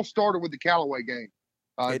it all started with the Callaway game.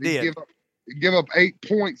 It did. Give up 8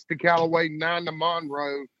 points to Callaway, 9 to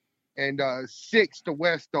Monroe, and 6 to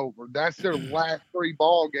Westover. That's their last 3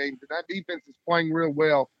 ball games, and that defense is playing real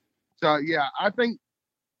well. So, yeah, I think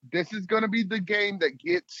this is going to be the game that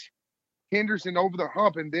gets Henderson over the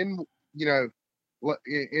hump, and then,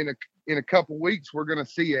 in a couple weeks, we're going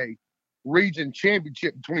to see a region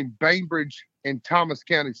championship between Bainbridge and Thomas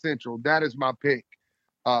County Central. That is my pick.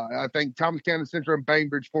 I think Thomas County Central and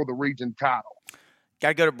Bainbridge for the region title. Got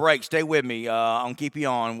to go to break. Stay with me. I'll keep you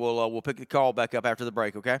on. We'll pick the call back up after the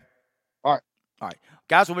break, okay? All right.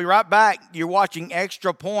 Guys, we'll be right back. You're watching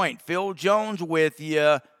Extra Point. Phil Jones with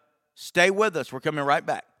you. Stay with us. We're coming right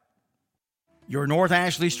back. Your North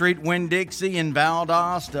Ashley Street Winn-Dixie in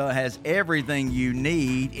Valdosta has everything you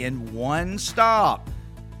need in one stop.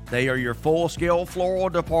 They are your full-scale floral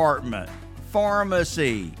department,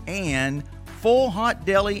 pharmacy, and full hot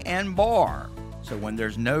deli and bar. So when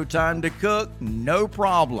there's no time to cook, no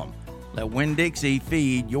problem. Let Winn-Dixie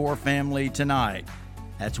feed your family tonight.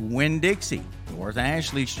 That's Winn-Dixie, North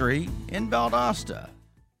Ashley Street in Valdosta.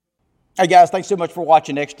 Hey guys, thanks so much for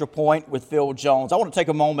watching Extra Point with Phil Jones. I want to take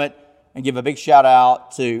a moment and give a big shout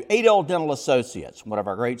out to Adel Dental Associates, one of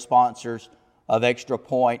our great sponsors of Extra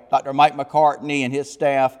Point. Dr. Mike McCartney and his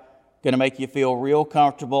staff going to make you feel real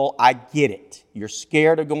comfortable. I get it. You're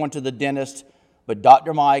scared of going to the dentist, but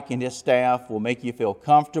Dr. Mike and his staff will make you feel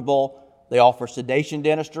comfortable. They offer sedation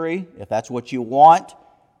dentistry if that's what you want.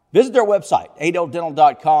 Visit their website,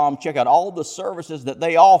 adeldental.com. Check out all the services that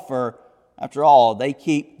they offer. After all, they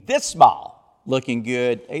keep this smile looking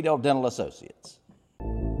good. Adel Dental Associates.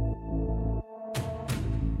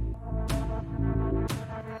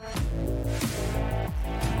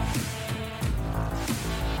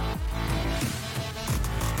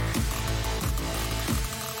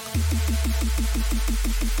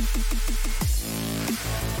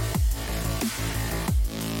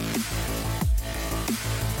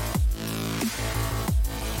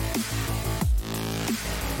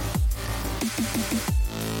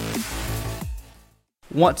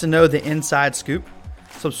 Want to know the inside scoop?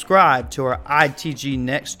 Subscribe to our ITG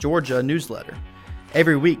Next Georgia newsletter.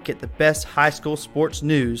 Every week, get the best high school sports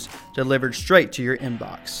news delivered straight to your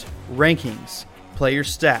inbox. Rankings, player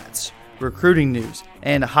stats, recruiting news,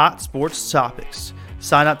 and hot sports topics.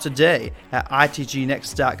 Sign up today at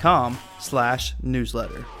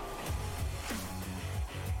itgnext.com/newsletter.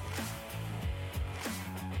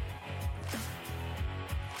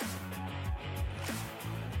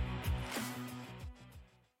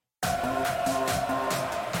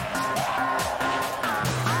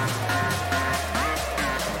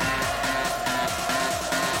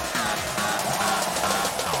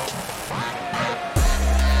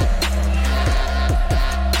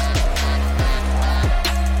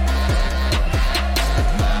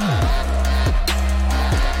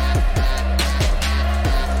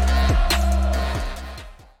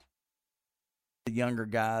 Younger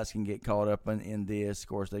guys can get caught up in this. Of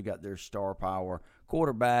course, they got their star power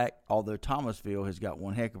quarterback, although Thomasville has got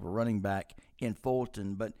one heck of a running back in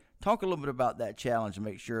Fulton. But talk a little bit about that challenge and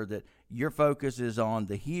make sure that your focus is on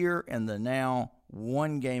the here and the now,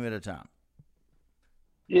 one game at a time.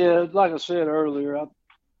 Yeah, like I said earlier, a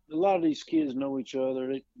lot of these kids know each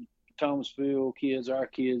other. Thomasville kids, our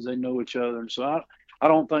kids, they know each other. And so I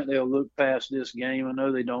don't think they'll look past this game. I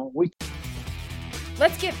know they don't.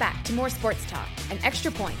 Let's get back to more sports talk and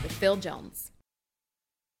Extra Point with Phil Jones.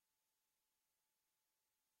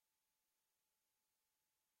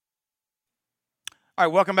 All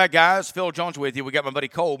right, welcome back, guys. Phil Jones with you. We got my buddy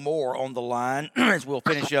Cole Moore on the line as we'll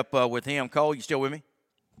finish up with him. Cole, you still with me?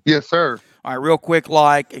 Yes, sir. All right, real quick,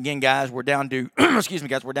 again, guys, we're down to,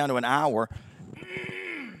 we're down to an hour.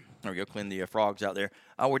 There we go, clean the frogs out there.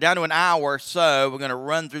 We're down to an hour, so we're going to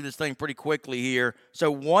run through this thing pretty quickly here.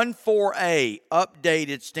 So 1-4A,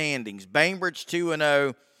 updated standings. Bainbridge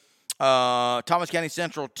 2-0, Thomas County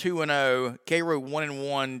Central 2-0, Cairo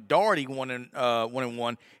 1-1, Daugherty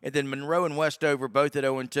 1-1, and then Monroe and Westover both at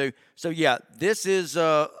 0-2. So, yeah, this is,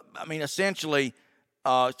 essentially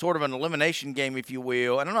sort of an elimination game, if you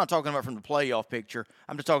will. And I'm not talking about from the playoff picture.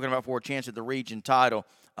 I'm just talking about for a chance at the region title.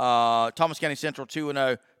 Thomas County Central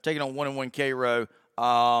 2-0, taking on 1-1 Cairo.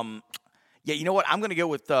 Yeah, you know what? I'm going to go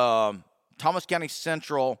with Thomas County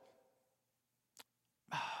Central.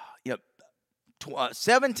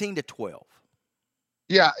 17-12.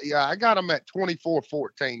 Yeah, I got them at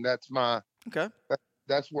 24-14. That's my okay.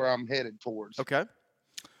 That's where I'm headed towards. Okay.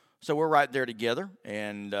 So we're right there together,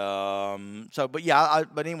 and but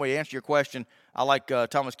anyway, to answer your question, I like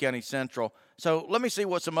Thomas County Central. So let me see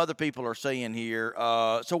what some other people are saying here.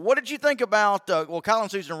 So what did you think about? Colin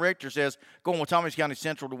Susan Richter says going with Thomas County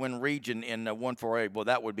Central to win region in 1-4A. Well,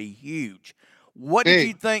 that would be huge. What did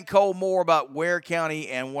you think, Cole Moore, about Ware County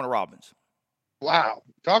and Warner Robins? Wow,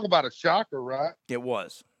 talk about a shocker, right? It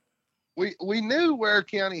was. We knew Ware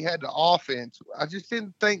County had the offense. I just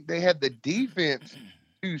didn't think they had the defense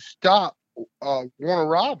to stop Warner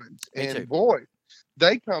Robins. And boy,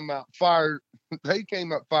 they came up fired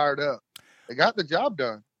up. They got the job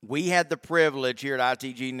done. We had the privilege here at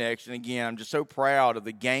ITG Next, and again, I'm just so proud of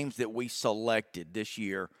the games that we selected this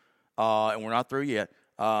year, and we're not through yet.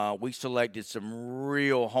 We selected some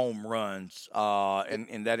real home runs,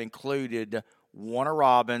 and that included Warner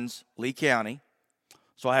Robins, Lee County.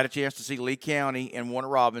 So I had a chance to see Lee County and Warner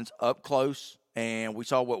Robins up close, and we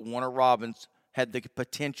saw what Warner Robins had the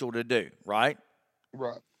potential to do, right?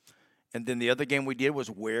 Right. And then the other game we did was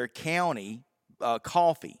Ware County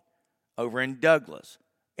Coffee over in Douglas.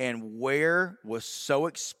 And Ware was so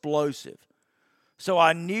explosive. So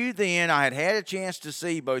I knew then I had a chance to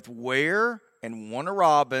see both Ware and Warner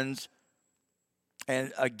Robins.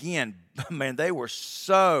 And again, man, they were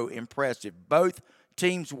so impressive. Both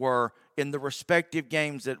teams were in the respective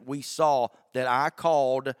games that we saw that I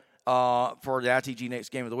called for the ITG Next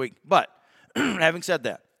Game of the Week. But having said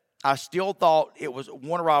that, I still thought it was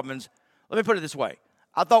Warner Robins. Let me put it this way.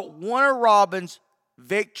 I thought Warner Robins'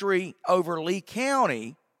 victory over Lee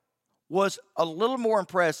County was a little more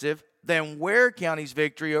impressive than Ware County's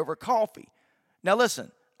victory over Coffee. Now,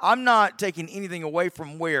 listen, I'm not taking anything away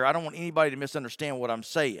from Ware. I don't want anybody to misunderstand what I'm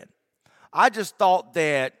saying. I just thought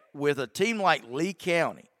that with a team like Lee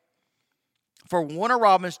County, for Warner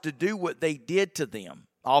Robins to do what they did to them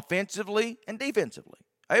offensively and defensively,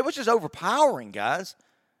 it was just overpowering, guys.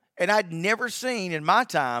 And I'd never seen in my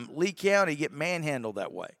time Lee County get manhandled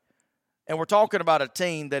that way. And we're talking about a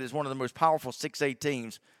team that is one of the most powerful 6A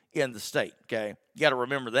teams in the state, okay? You got to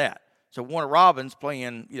remember that. So Warner Robins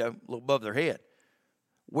playing, a little above their head.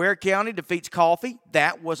 Ware County defeats Coffee.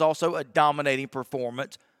 That was also a dominating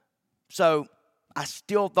performance. So I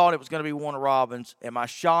still thought it was going to be Warner Robins. Am I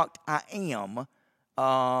shocked? I am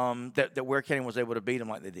that Ware County was able to beat them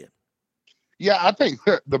like they did. Yeah, I think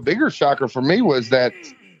the bigger shocker for me was that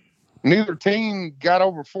neither team got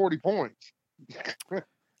over 40 points.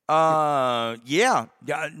 Yeah. You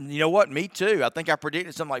know what? Me too. I think I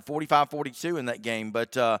predicted something like 45-42 in that game.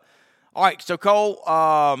 But, all right, so Cole,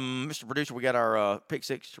 Mr. Producer, we got our pick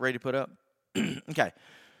six ready to put up. Okay.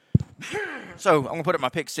 So I'm going to put up my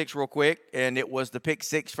pick six real quick, and it was the pick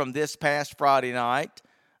six from this past Friday night.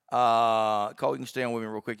 Cole, you can stay on with me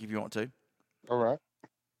real quick if you want to. All right.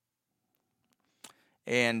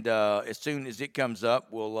 And as soon as it comes up,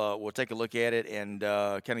 we'll take a look at it and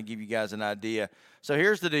kind of give you guys an idea. So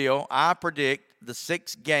here's the deal. I predict the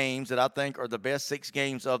 6 games that I think are the best 6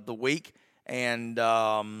 games of the week. And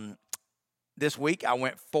this week I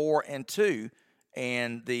went 4-2.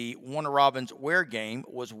 And the Warner Robins Ware game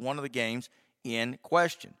was one of the games in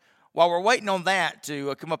question. While we're waiting on that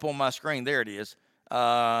to come up on my screen, there it is.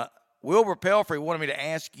 Wilbur Pelfrey wanted me to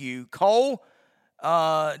ask you, Cole,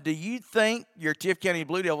 do you think your Tift County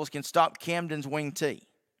Blue Devils can stop Camden's wing T?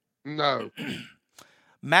 No.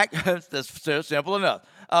 Mac, that's so simple enough.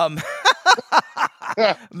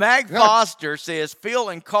 Mac Foster says, Phil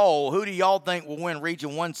and Cole, who do y'all think will win Region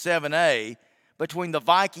 1-7A between the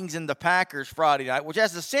Vikings and the Packers Friday night, which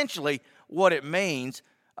that's essentially what it means.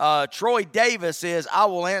 Troy Davis says, I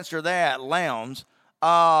will answer that, Lowndes.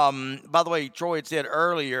 By the way, Troy had said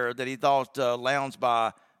earlier that he thought Lowndes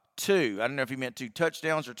by 2. I don't know if he meant 2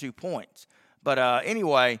 touchdowns or 2 points. But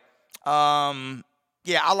anyway, yeah,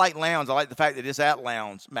 I like Lowndes. I like the fact that it's at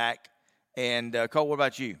Lowndes, Mac. And Cole, what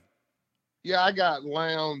about you? Yeah, I got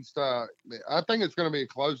Lowndes. I think it's going to be a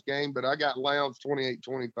close game, but I got Lowndes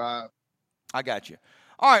 28-25. I got you.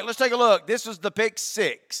 All right, let's take a look. This is the pick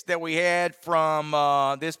 6 that we had from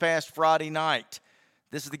this past Friday night.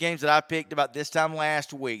 This is the games that I picked about this time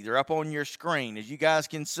last week. They're up on your screen. As you guys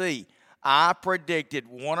can see, I predicted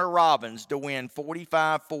Warner Robins to win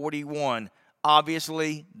 45-41.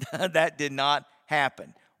 Obviously, that did not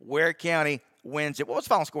happen. Ware County wins it. What was the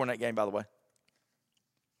final score in that game, by the way?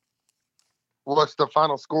 What's the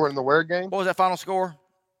final score in the Ware game? What was that final score?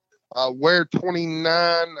 Ware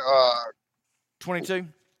 29. 22?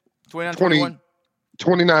 29-21?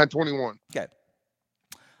 29-21. Okay.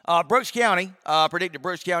 Brooks County, predicted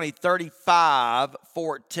Brooks County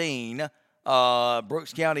 35-14.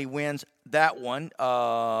 Brooks County wins that one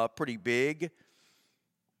pretty big.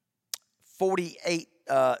 48,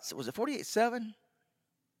 was it 48-7?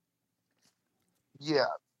 Yeah,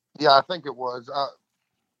 I think it was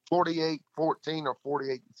 48-14 or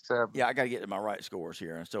 48-7. Yeah, I got to get to my right scores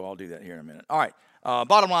here, and so I'll do that here in a minute. All right.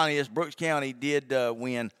 Bottom line is Brooks County did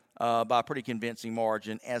win by a pretty convincing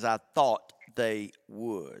margin, as I thought they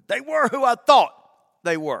would. They were who I thought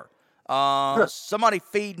they were. Somebody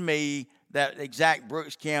feed me that exact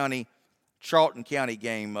Brooks County, Charlton County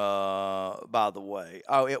game, by the way.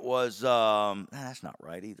 Oh, it was that's not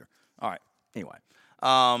right either. All right. Anyway.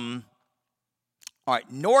 All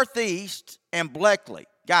right. Northeast and Bleckley.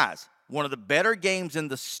 Guys, one of the better games in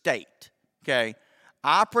the state. Okay.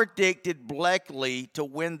 I predicted Bleckley to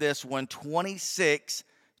win this one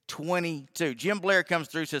 26-22. Jim Blair comes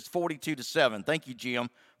through, says 42-7. Thank you, Jim.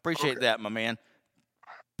 Appreciate that, my man.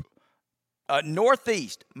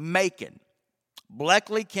 Northeast, Macon,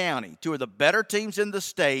 Bleckley County, 2 of the better teams in the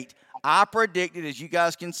state. I predicted, as you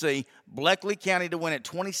guys can see, Bleckley County to win at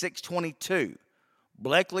 26-22.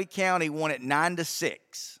 Bleckley County won at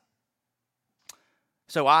 9-6.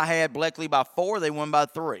 So I had Bleckley by 4. They won by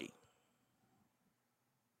 3.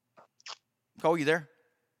 Cole, you there?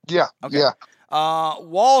 Yeah. Okay. Yeah.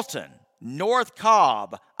 Walton, North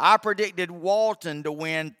Cobb. I predicted Walton to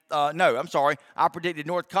win. I predicted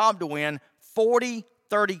North Cobb to win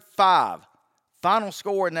 40-35. Final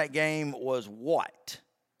score in that game was what?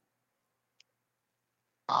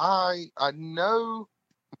 I know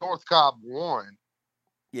North Cobb won.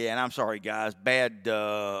 Yeah, and I'm sorry, guys. Bad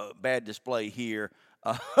display here.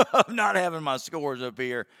 Not having my scores up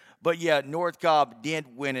here. But, yeah, North Cobb did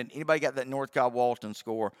win it. Anybody got that North Cobb-Walton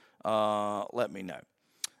score? Let me know.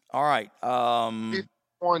 All right.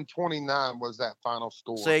 51-29 was that final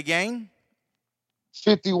score. Say again?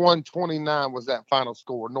 51-29 was that final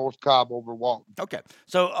score. North Cobb over Walton. Okay.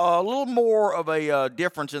 So a little more of a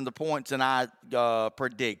difference in the points than I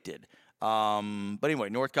predicted. But anyway,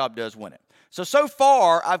 North Cobb does win it. So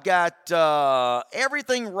far, I've got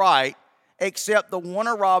everything right except the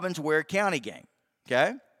Warner Robins Ware County game.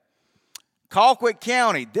 Okay? Colquitt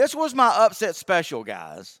County. This was my upset special,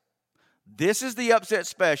 guys. This is the upset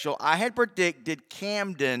special. I had predicted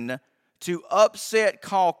Camden to upset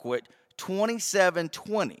Colquitt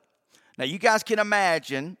 27-20. Now, you guys can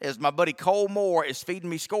imagine, as my buddy Cole Moore is feeding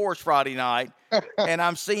me scores Friday night, and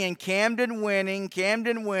I'm seeing Camden winning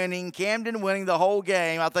the whole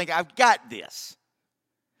game. I think I've got this.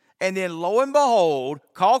 And then, lo and behold,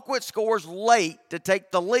 Colquitt scores late to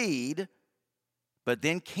take the lead, but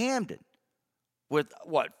then Camden, with,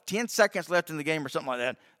 10 seconds left in the game or something like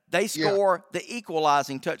that, they score the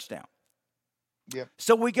equalizing touchdown. Yeah.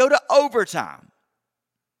 So we go to overtime.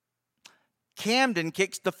 Camden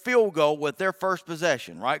kicks the field goal with their first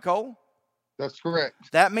possession, right, Cole? That's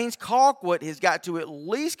correct. That means Colquitt has got to at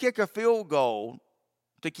least kick a field goal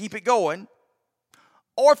to keep it going,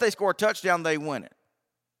 or if they score a touchdown, they win it.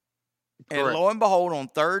 Correct. And lo and behold, on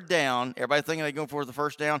third down, everybody thinking they're going for the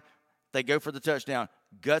first down, they go for the touchdown.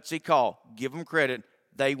 Gutsy call. Give them credit.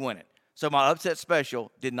 They win it. So my upset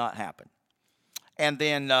special did not happen. And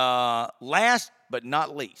then last but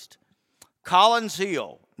not least, Collins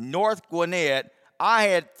Hill, North Gwinnett, I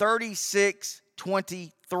had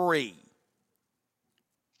 36-23.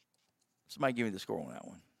 Somebody give me the score on that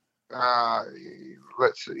one.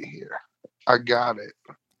 Let's see here. I got it.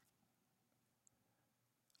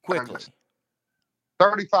 Quickly.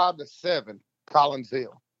 35-7, Collins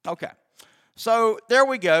Hill. Okay. So there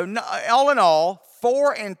we go. All in all,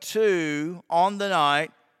 4-2 on the night.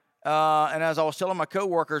 And as I was telling my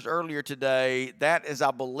coworkers earlier today, that is, I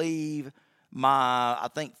believe, my,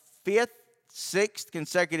 sixth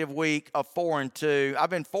consecutive week of 4-2. I've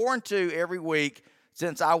been 4-2 every week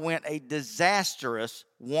since I went a disastrous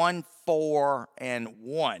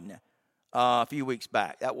 1-4-1 a few weeks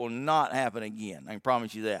back. That will not happen again. I can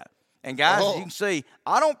promise you that. And guys, as you can see,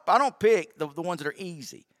 I don't pick the ones that are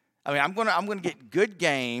easy. I mean, I'm gonna get good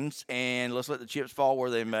games, and let's let the chips fall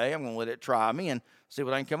where they may. I'm gonna let it try me and see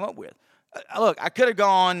what I can come up with. Look, I could have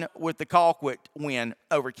gone with the Colquitt win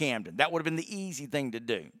over Camden. That would have been the easy thing to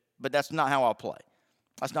do, but that's not how I play.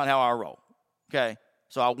 That's not how I roll. Okay,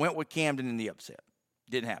 so I went with Camden in the upset.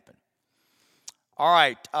 Didn't happen. All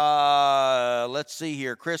right, let's see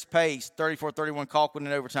here. Chris Pace, 34-31 Colquitt in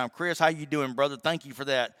overtime. Chris, how you doing, brother? Thank you for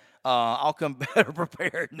that. I'll come better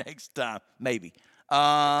prepared next time, maybe.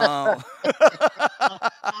 All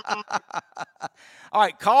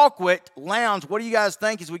right, Colquitt, Lowndes, what do you guys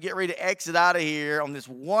think as we get ready to exit out of here on this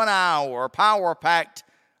 1 hour power-packed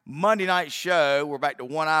Monday night show? We're back to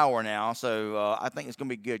 1 hour now, so I think it's going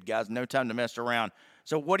to be good, guys. No time to mess around.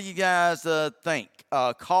 So what do you guys think?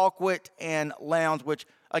 Colquitt and Lowndes, which,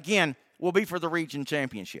 again, will be for the region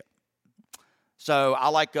championship. So I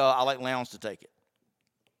like Lowndes to take it.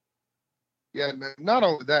 Yeah, not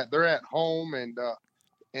only that, they're at home, and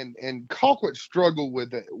Colquitt struggled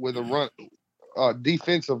with a run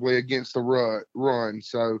defensively against the run.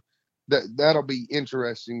 So that'll be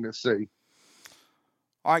interesting to see.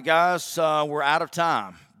 All right, guys, we're out of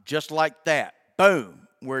time. Just like that, boom,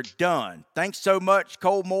 we're done. Thanks so much,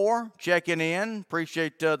 Cole Moore, checking in.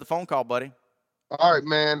 Appreciate the phone call, buddy. All right,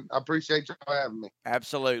 man. I appreciate you having me.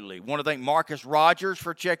 Absolutely. Want to thank Marcus Rogers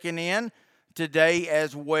for checking in today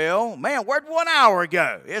as well. Man, where'd 1 hour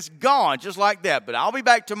go? It's gone just like that. But I'll be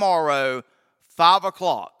back tomorrow, 5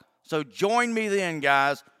 o'clock. So join me then,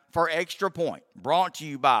 guys, for Extra Point, brought to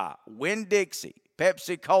you by Winn-Dixie,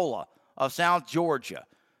 Pepsi-Cola of South Georgia,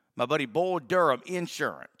 my buddy Bull Durham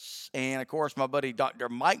Insurance, and, of course, my buddy Dr.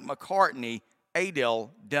 Mike McCartney,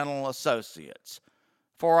 Adel Dental Associates.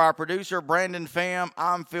 For our producer, Brandon Pham,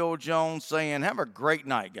 I'm Phil Jones saying have a great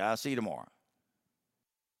night, guys. See you tomorrow.